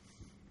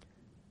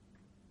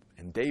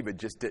 And David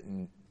just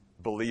didn't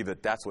believe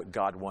that that's what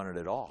God wanted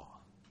at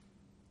all.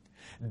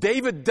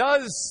 David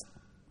does,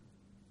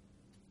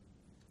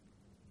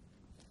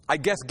 I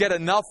guess, get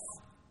enough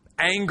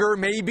anger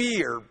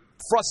maybe or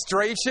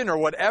frustration or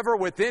whatever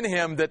within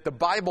him that the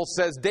Bible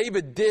says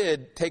David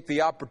did take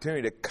the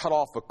opportunity to cut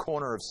off a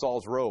corner of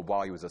Saul's robe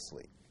while he was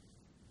asleep.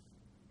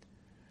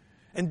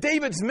 And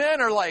David's men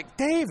are like,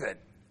 David,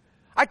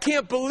 I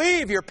can't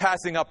believe you're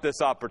passing up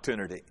this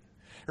opportunity.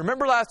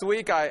 Remember last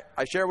week I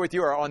shared with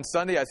you, or on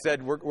Sunday, I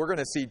said we're going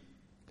to see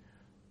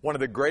one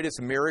of the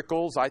greatest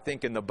miracles, I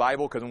think, in the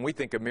Bible, because when we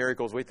think of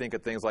miracles, we think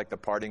of things like the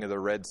parting of the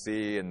Red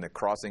Sea and the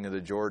crossing of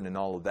the Jordan and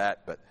all of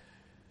that. But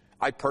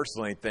I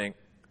personally think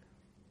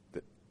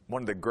that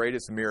one of the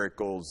greatest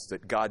miracles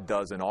that God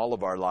does in all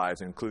of our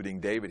lives,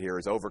 including David here,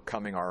 is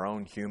overcoming our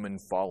own human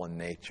fallen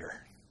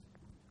nature.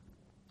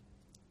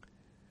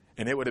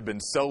 And it would have been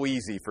so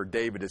easy for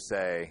David to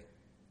say,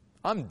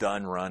 I'm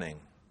done running.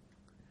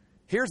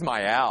 Here's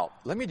my out.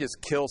 Let me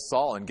just kill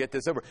Saul and get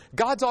this over.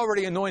 God's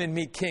already anointed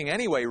me king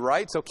anyway,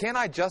 right? So can't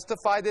I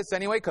justify this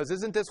anyway? Because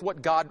isn't this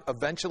what God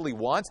eventually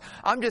wants?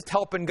 I'm just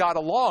helping God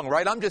along,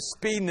 right? I'm just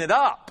speeding it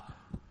up.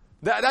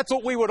 That's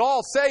what we would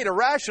all say to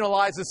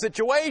rationalize the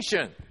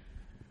situation.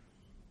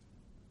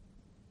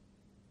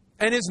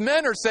 And his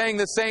men are saying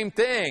the same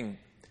thing.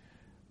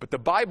 But the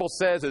Bible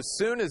says as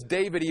soon as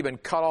David even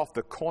cut off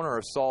the corner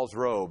of Saul's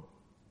robe,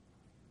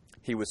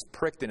 he was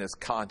pricked in his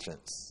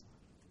conscience.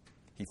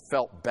 He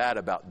felt bad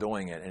about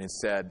doing it. And he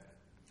said,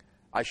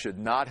 I should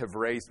not have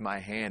raised my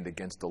hand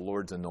against the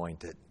Lord's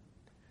anointed.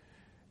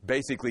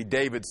 Basically,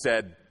 David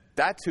said,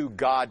 that's who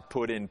God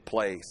put in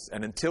place.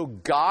 And until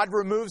God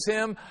removes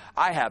him,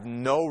 I have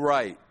no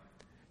right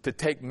to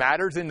take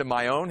matters into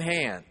my own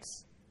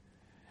hands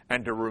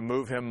and to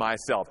remove him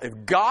myself.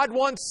 If God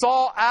wants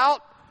Saul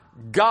out,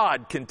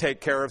 God can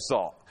take care of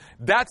Saul.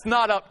 That's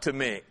not up to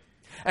me.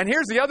 And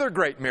here's the other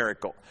great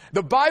miracle.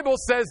 The Bible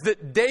says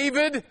that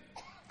David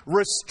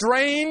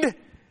restrained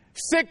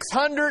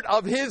 600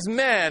 of his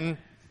men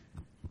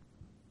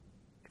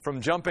from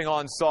jumping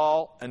on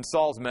Saul and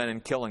Saul's men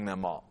and killing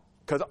them all.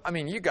 Because, I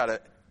mean,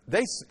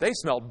 they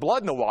smelled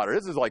blood in the water.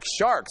 This is like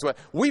sharks.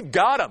 We've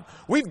got them.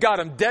 We've got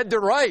them dead to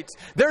rights.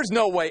 There's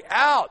no way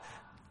out.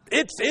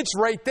 It's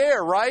right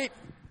there, right?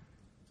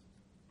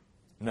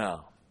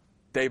 No.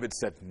 David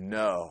said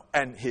no.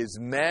 And his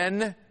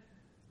men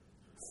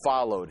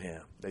followed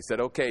him. They said,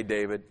 okay,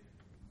 David,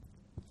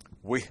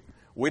 we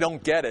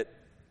don't get it.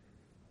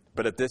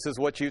 But if this is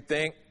what you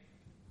think,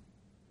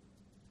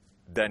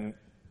 then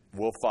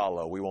we'll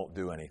follow. We won't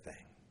do anything.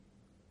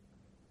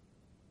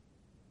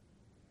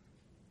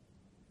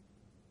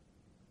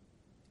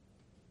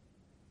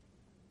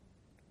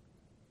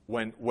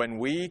 When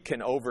we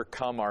can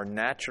overcome our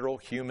natural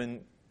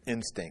human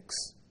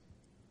instincts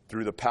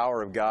through the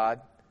power of God,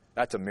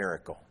 that's a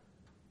miracle.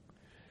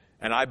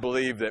 And I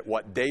believe that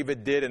what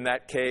David did in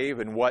that cave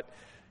and what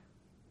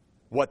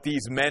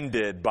these men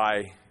did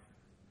by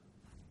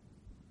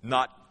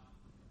not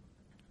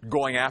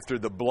going after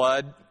the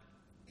blood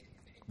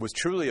was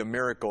truly a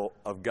miracle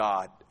of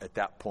God at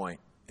that point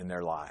in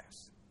their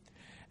lives.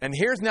 And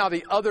here's now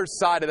the other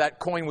side of that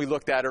coin we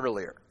looked at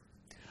earlier.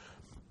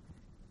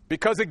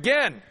 Because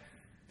again,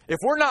 if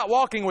we're not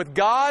walking with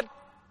God,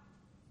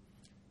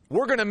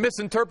 we're going to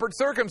misinterpret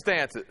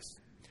circumstances.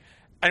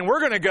 And we're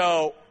going to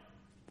go,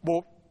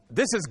 well,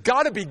 this has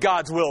got to be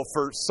God's will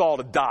for Saul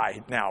to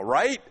die now,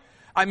 right?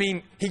 I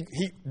mean,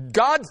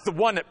 God's the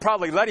one that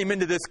probably let him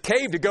into this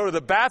cave to go to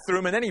the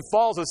bathroom, and then he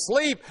falls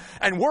asleep,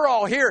 and we're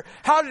all here.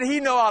 How did he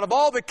know out of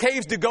all the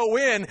caves to go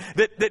in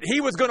that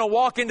he was going to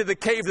walk into the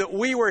cave that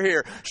we were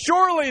here?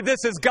 Surely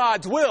this is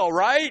God's will,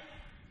 right?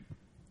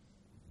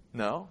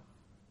 No.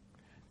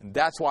 And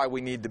that's why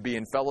we need to be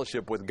in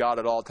fellowship with God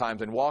at all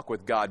times and walk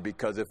with God,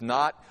 because if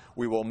not,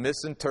 we will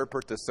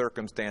misinterpret the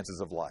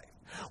circumstances of life.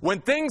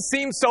 When things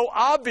seem so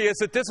obvious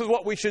that this is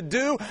what we should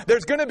do,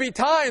 there's going to be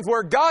times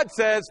where God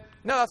says,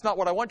 no, that's not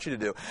what I want you to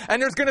do.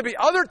 And there's going to be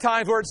other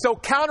times where it's so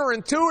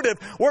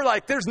counterintuitive, we're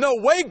like, there's no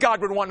way God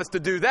would want us to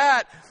do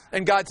that.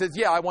 And God says,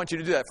 yeah, I want you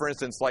to do that. For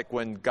instance, like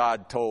when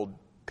God told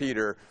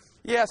Peter,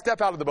 yeah,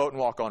 step out of the boat and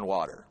walk on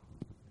water.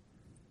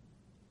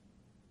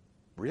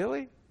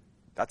 Really?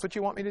 That's what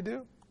you want me to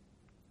do?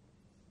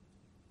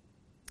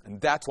 And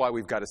that's why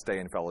we've got to stay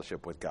in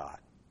fellowship with God.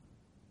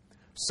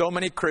 So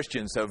many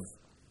Christians have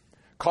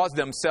caused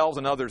themselves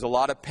and others a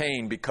lot of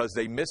pain because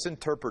they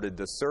misinterpreted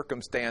the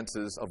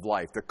circumstances of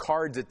life, the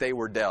cards that they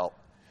were dealt.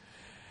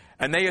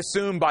 And they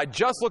assume by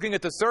just looking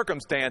at the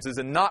circumstances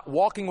and not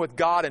walking with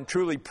God and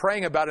truly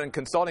praying about it and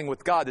consulting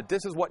with God that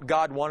this is what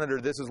God wanted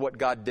or this is what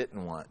God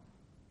didn't want.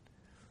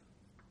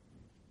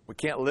 We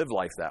can't live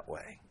life that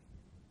way.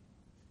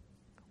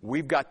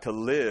 We've got to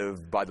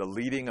live by the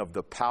leading of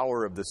the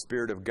power of the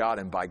Spirit of God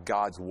and by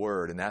God's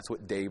Word. And that's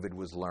what David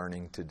was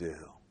learning to do.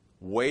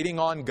 Waiting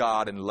on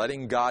God and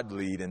letting God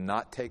lead and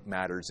not take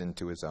matters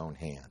into his own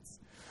hands.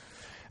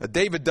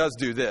 David does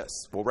do this.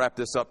 We'll wrap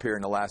this up here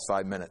in the last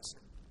 5 minutes.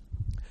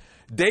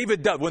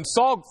 David does. When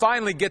Saul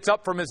finally gets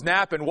up from his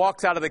nap and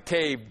walks out of the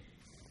cave,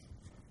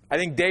 I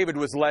think David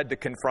was led to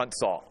confront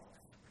Saul.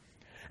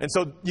 And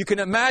so you can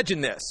imagine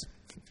this.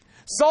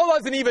 Saul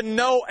doesn't even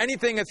know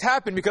anything has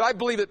happened because I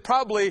believe that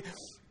probably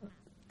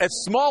as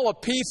small a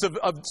piece of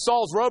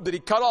Saul's robe that he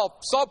cut off,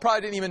 Saul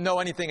probably didn't even know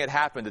anything had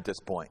happened at this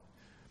point.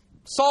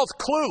 Saul's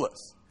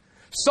clueless.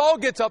 Saul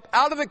gets up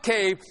out of the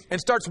cave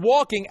and starts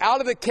walking out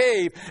of the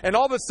cave, and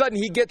all of a sudden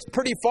he gets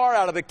pretty far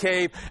out of the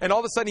cave, and all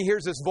of a sudden he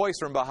hears this voice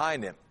from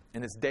behind him,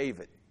 and it's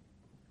David.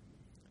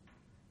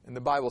 And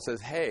the Bible says,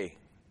 hey,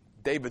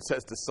 David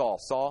says to Saul,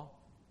 Saul,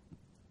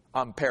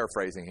 I'm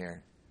paraphrasing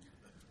here,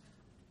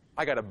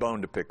 I got a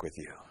bone to pick with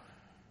you.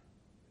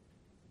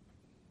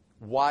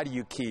 Why do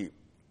you keep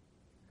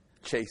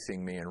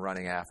chasing me and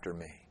running after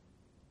me?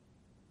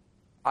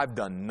 I've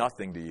done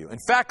nothing to you. In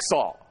fact,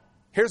 Saul,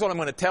 here's what I'm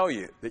going to tell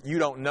you that you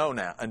don't know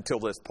now until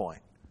this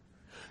point.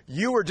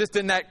 You were just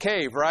in that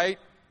cave, right?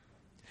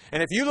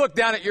 And if you look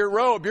down at your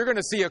robe, you're going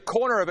to see a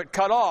corner of it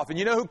cut off. And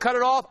you know who cut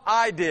it off?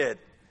 I did.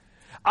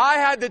 I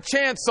had the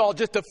chance, Saul,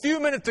 just a few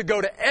minutes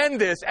ago to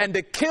end this and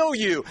to kill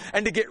you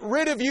and to get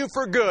rid of you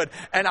for good.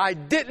 And I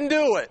didn't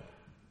do it.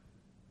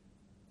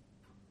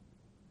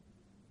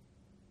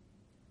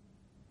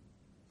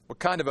 What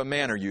kind of a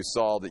man are you,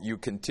 Saul, that you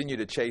continue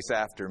to chase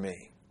after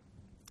me?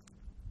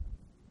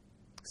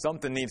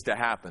 Something needs to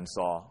happen,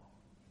 Saul.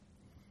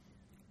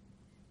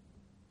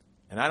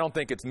 And I don't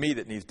think it's me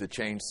that needs to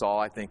change, Saul.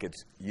 I think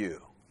it's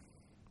you.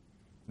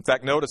 In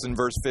fact, notice in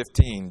verse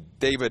 15,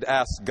 David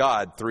asks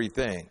God three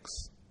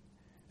things.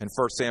 In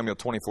 1 Samuel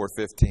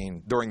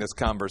 24:15, during this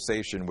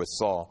conversation with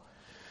Saul.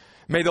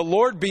 May the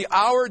Lord be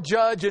our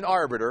judge and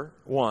arbiter,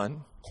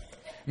 1.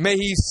 May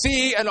he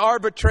see and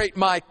arbitrate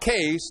my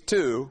case,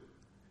 2.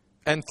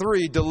 And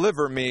 3,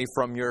 deliver me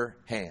from your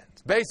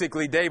hands.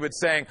 Basically, David's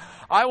saying,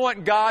 I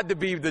want God to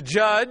be the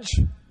judge.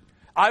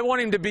 I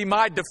want him to be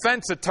my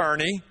defense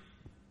attorney.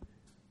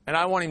 And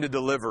I want him to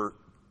deliver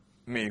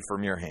me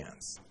from your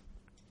hands.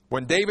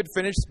 When David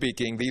finished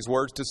speaking these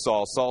words to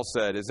Saul, Saul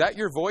said, is that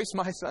your voice,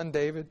 my son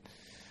David?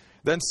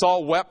 Then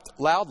Saul wept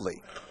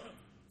loudly.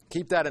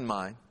 Keep that in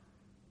mind.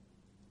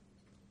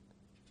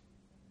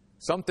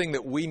 Something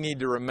that we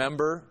need to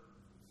remember.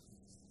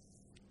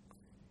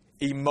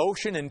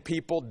 Emotion in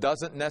people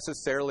doesn't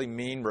necessarily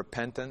mean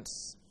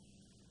repentance.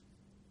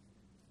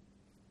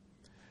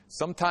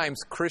 Sometimes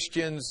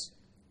Christians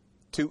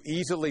too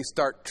easily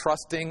start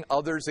trusting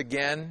others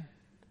again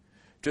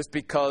just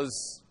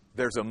because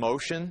there's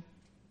emotion.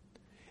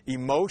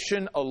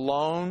 Emotion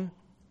alone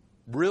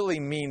really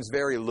means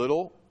very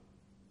little.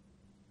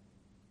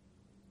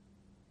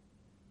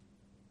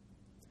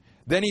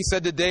 Then he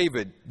said to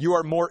David, you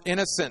are more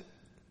innocent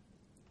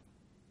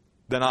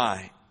than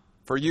I,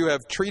 for you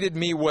have treated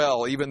me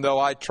well, even though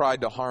I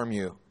tried to harm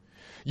you.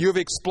 You have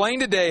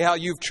explained today how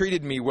you've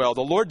treated me well.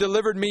 The Lord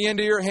delivered me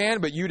into your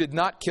hand, but you did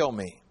not kill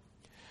me.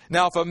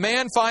 Now, if a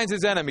man finds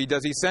his enemy,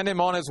 does he send him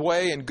on his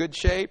way in good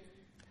shape?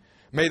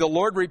 May the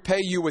Lord repay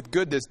you with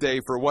good this day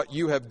for what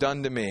you have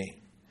done to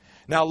me.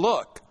 Now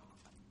look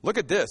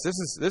at this.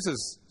 This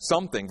is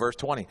something, verse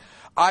 20.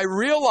 I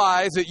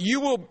realize that you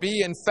will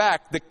be, in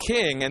fact, the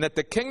king, and that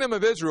the kingdom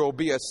of Israel will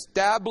be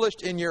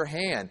established in your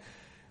hand.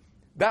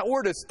 That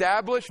word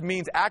established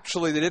means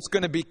actually that it's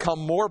going to become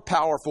more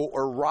powerful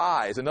or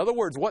rise. In other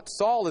words, what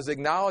Saul is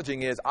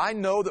acknowledging is, I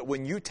know that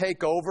when you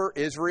take over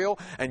Israel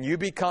and you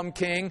become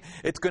king,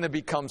 it's going to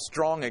become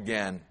strong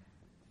again.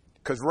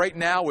 Because right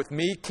now with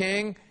me,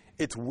 king,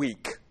 it's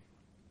weak.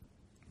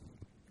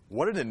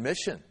 What an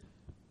admission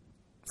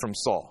from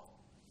Saul.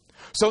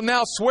 So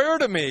now swear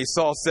to me,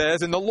 Saul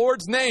says, in the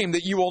Lord's name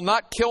that you will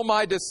not kill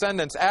my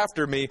descendants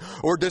after me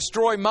or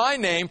destroy my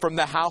name from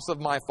the house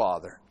of my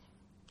father.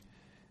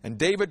 And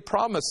David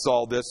promised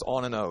Saul this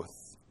on an oath.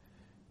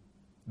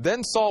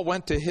 Then Saul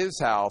went to his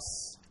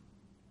house,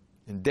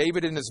 and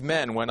David and his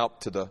men went up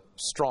to the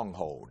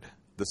stronghold,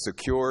 the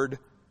secured,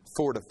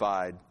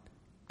 fortified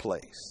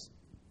place.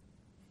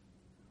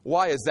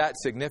 Why is that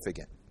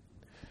significant?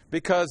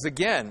 Because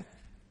again,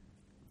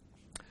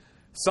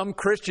 some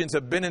Christians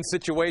have been in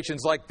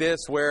situations like this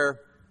where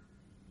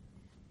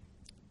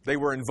they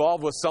were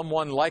involved with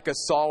someone like a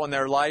Saul in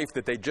their life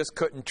that they just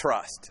couldn't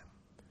trust.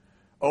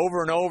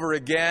 Over and over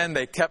again,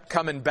 they kept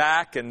coming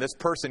back, and this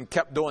person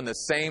kept doing the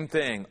same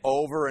thing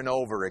over and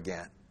over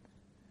again.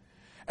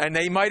 And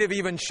they might have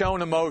even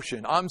shown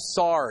emotion. I'm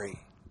sorry.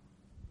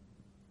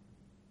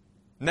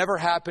 Never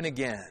happen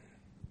again.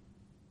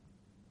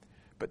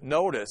 But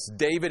notice,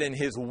 David in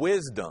his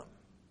wisdom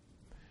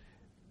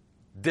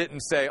didn't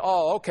say,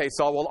 oh, okay,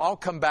 Saul, well, I'll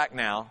come back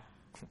now.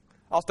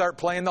 I'll start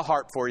playing the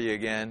harp for you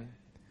again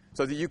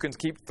so that you can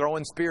keep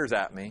throwing spears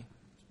at me.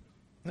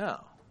 No,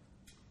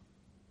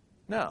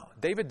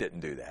 David didn't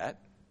do that.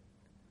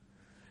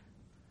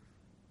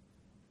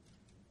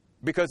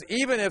 Because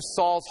even if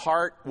Saul's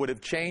heart would have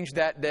changed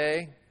that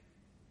day,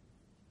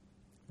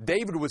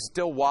 David was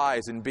still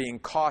wise in being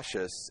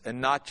cautious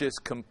and not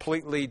just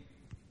completely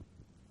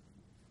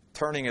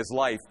turning his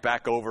life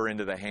back over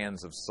into the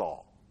hands of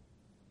Saul.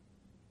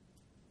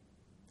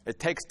 It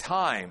takes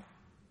time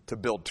to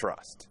build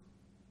trust.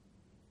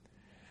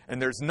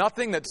 And there's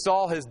nothing that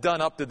Saul has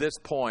done up to this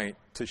point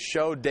to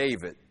show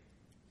David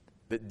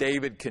that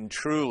David can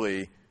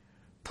truly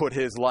put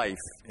his life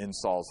in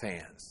Saul's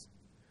hands.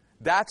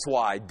 That's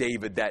why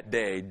David that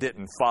day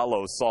didn't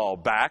follow Saul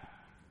back.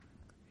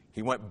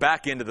 He went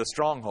back into the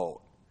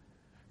stronghold.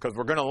 Because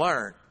we're going to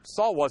learn,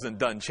 Saul wasn't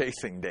done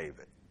chasing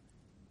David.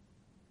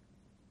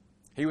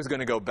 He was going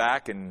to go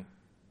back and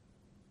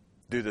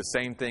do the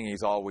same thing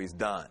he's always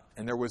done.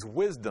 And there was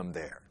wisdom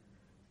there.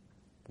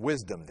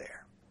 Wisdom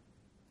there.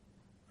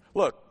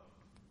 Look,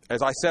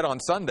 as I said on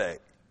Sunday,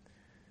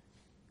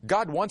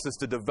 God wants us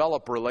to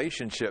develop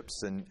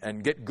relationships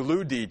and get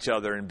glued to each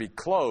other and be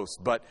close.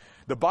 But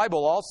the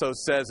Bible also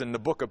says in the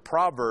book of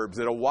Proverbs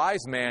that a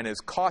wise man is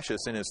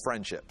cautious in his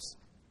friendships.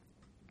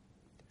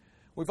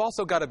 We've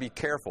also got to be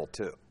careful,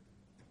 too.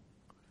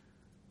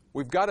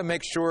 We've got to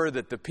make sure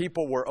that the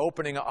people we're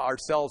opening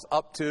ourselves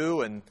up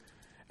to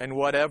and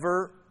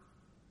whatever,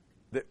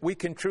 that we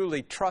can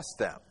truly trust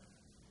them.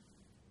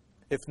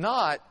 If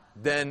not,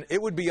 then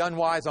it would be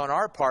unwise on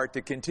our part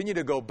to continue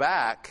to go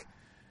back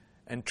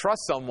and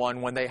trust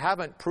someone when they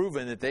haven't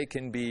proven that they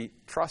can be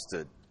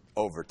trusted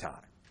over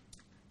time.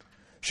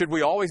 Should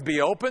we always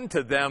be open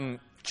to them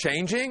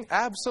changing?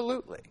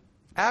 Absolutely.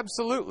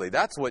 Absolutely.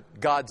 That's what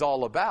God's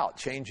all about,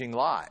 changing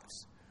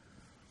lives.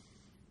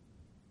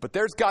 But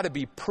there's got to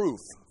be proof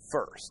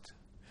first.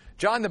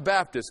 John the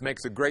Baptist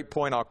makes a great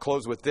point, I'll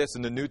close with this,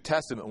 in the New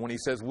Testament when he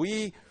says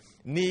we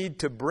need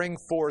to bring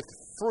forth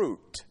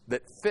fruit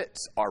that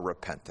fits our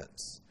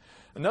repentance.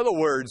 In other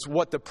words,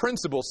 what the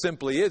principle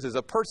simply is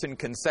a person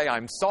can say,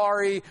 I'm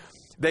sorry.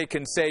 They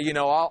can say,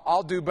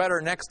 I'll do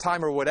better next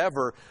time or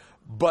whatever.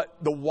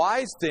 But the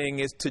wise thing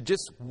is to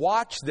just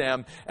watch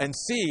them and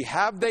see,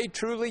 have they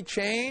truly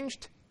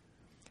changed?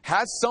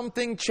 Has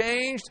something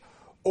changed?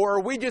 Or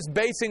are we just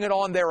basing it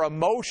on their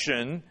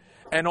emotion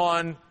and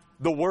on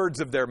the words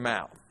of their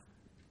mouth?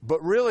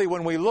 But really,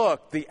 when we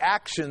look, the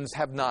actions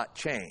have not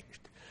changed.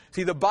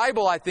 See, the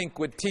Bible, I think,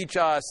 would teach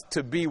us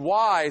to be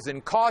wise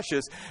and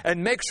cautious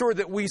and make sure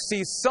that we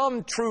see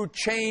some true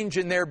change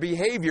in their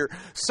behavior,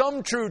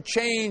 some true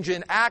change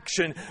in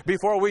action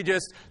before we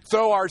just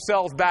throw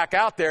ourselves back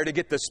out there to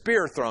get the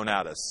spear thrown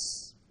at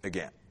us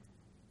again.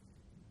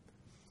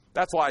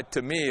 That's why,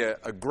 to me,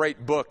 a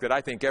great book that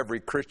I think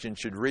every Christian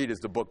should read is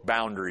the book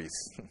Boundaries.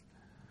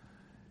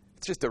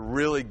 It's just a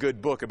really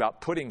good book about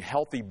putting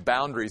healthy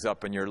boundaries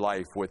up in your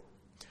life with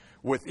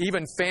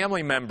even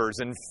family members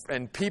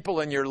and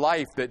people in your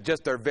life that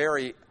just are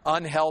very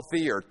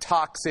unhealthy or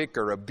toxic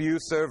or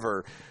abusive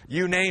or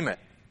you name it.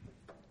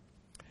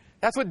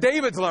 That's what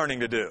David's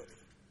learning to do.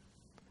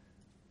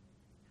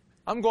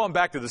 I'm going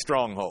back to the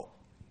stronghold.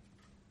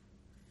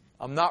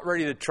 I'm not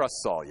ready to trust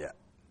Saul yet.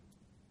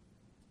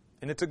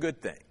 And it's a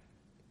good thing,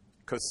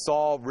 because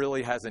Saul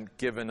really hasn't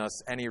given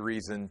us any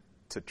reason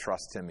to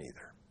trust him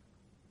either.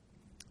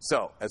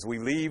 So, as we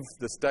leave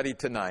the study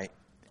tonight,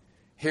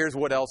 here's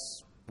what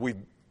else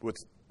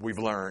we've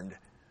learned.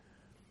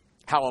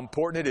 How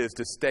important it is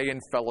to stay in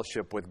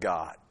fellowship with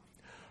God.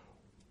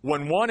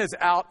 When one is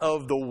out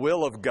of the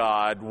will of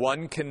God,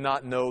 one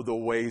cannot know the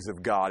ways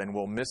of God and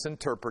will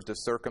misinterpret the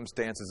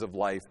circumstances of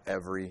life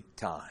every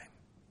time.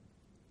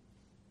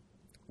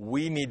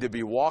 We need to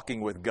be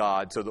walking with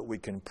God so that we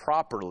can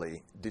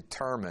properly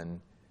determine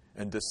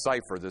and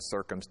decipher the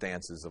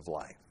circumstances of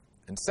life.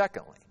 And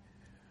secondly,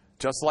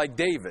 just like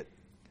David,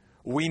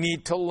 we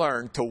need to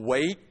learn to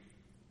wait,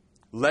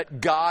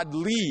 let God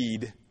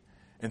lead,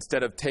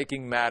 instead of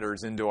taking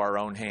matters into our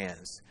own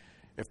hands.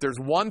 If there's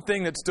one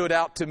thing that stood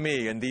out to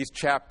me in these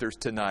chapters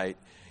tonight,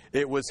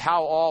 it was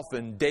how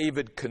often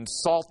David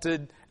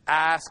consulted,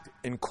 asked,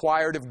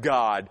 inquired of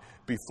God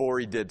before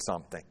he did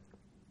something.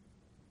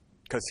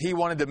 Because he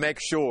wanted to make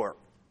sure,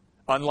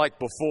 unlike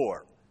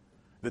before,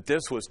 that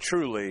this was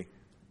truly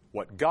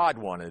what God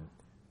wanted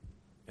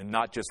and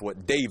not just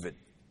what David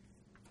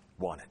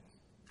wanted.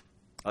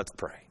 Let's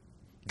pray.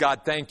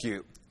 God, thank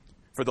you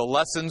for the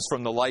lessons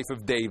from the life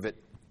of David.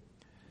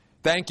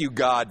 Thank you,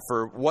 God,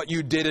 for what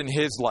you did in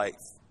his life,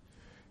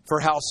 for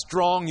how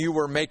strong you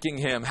were making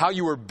him, how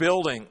you were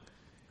building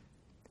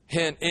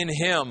in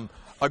him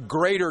a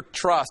greater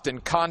trust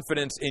and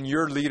confidence in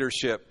your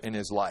leadership in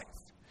his life,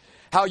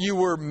 how you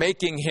were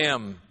making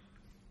him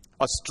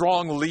a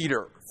strong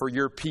leader for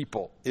your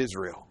people,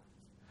 Israel.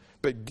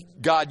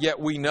 But God, yet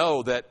we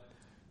know that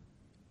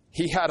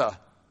he had a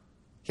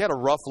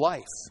rough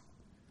life.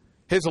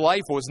 His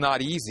life was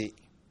not easy.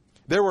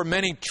 There were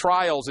many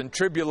trials and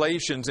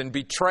tribulations and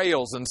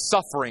betrayals and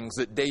sufferings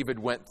that David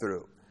went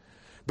through.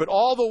 But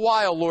all the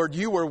while, Lord,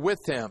 you were with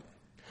him.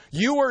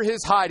 You were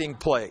his hiding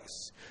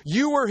place.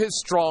 You were his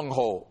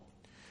stronghold.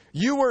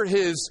 You were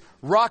his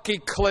rocky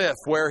cliff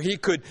where he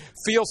could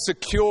feel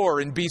secure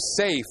and be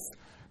safe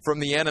from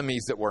the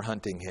enemies that were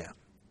hunting him.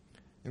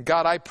 And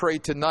God, I pray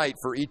tonight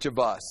for each of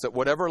us that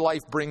whatever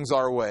life brings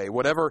our way,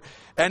 whatever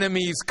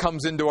enemies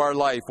comes into our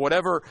life,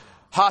 whatever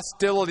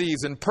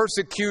hostilities and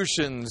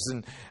persecutions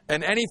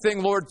and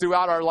anything, Lord,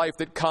 throughout our life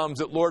that comes,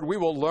 that, Lord, we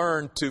will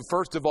learn to,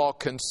 first of all,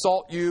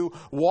 consult you,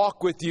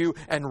 walk with you,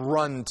 and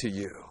run to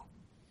you.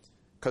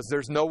 Because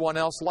there's no one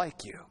else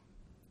like you.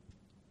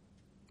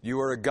 You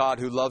are a God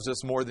who loves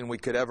us more than we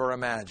could ever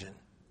imagine.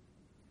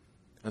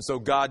 And so,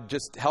 God,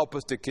 just help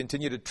us to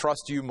continue to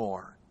trust you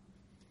more.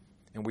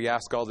 And we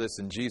ask all this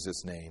in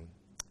Jesus' name.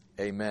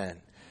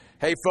 Amen.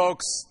 Hey,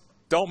 folks,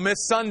 don't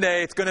miss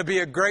Sunday. It's going to be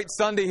a great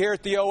Sunday here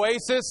at the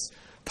Oasis.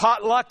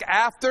 Potluck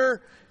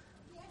after.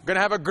 We're going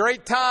to have a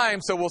great time.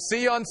 So we'll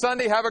see you on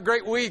Sunday. Have a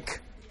great week.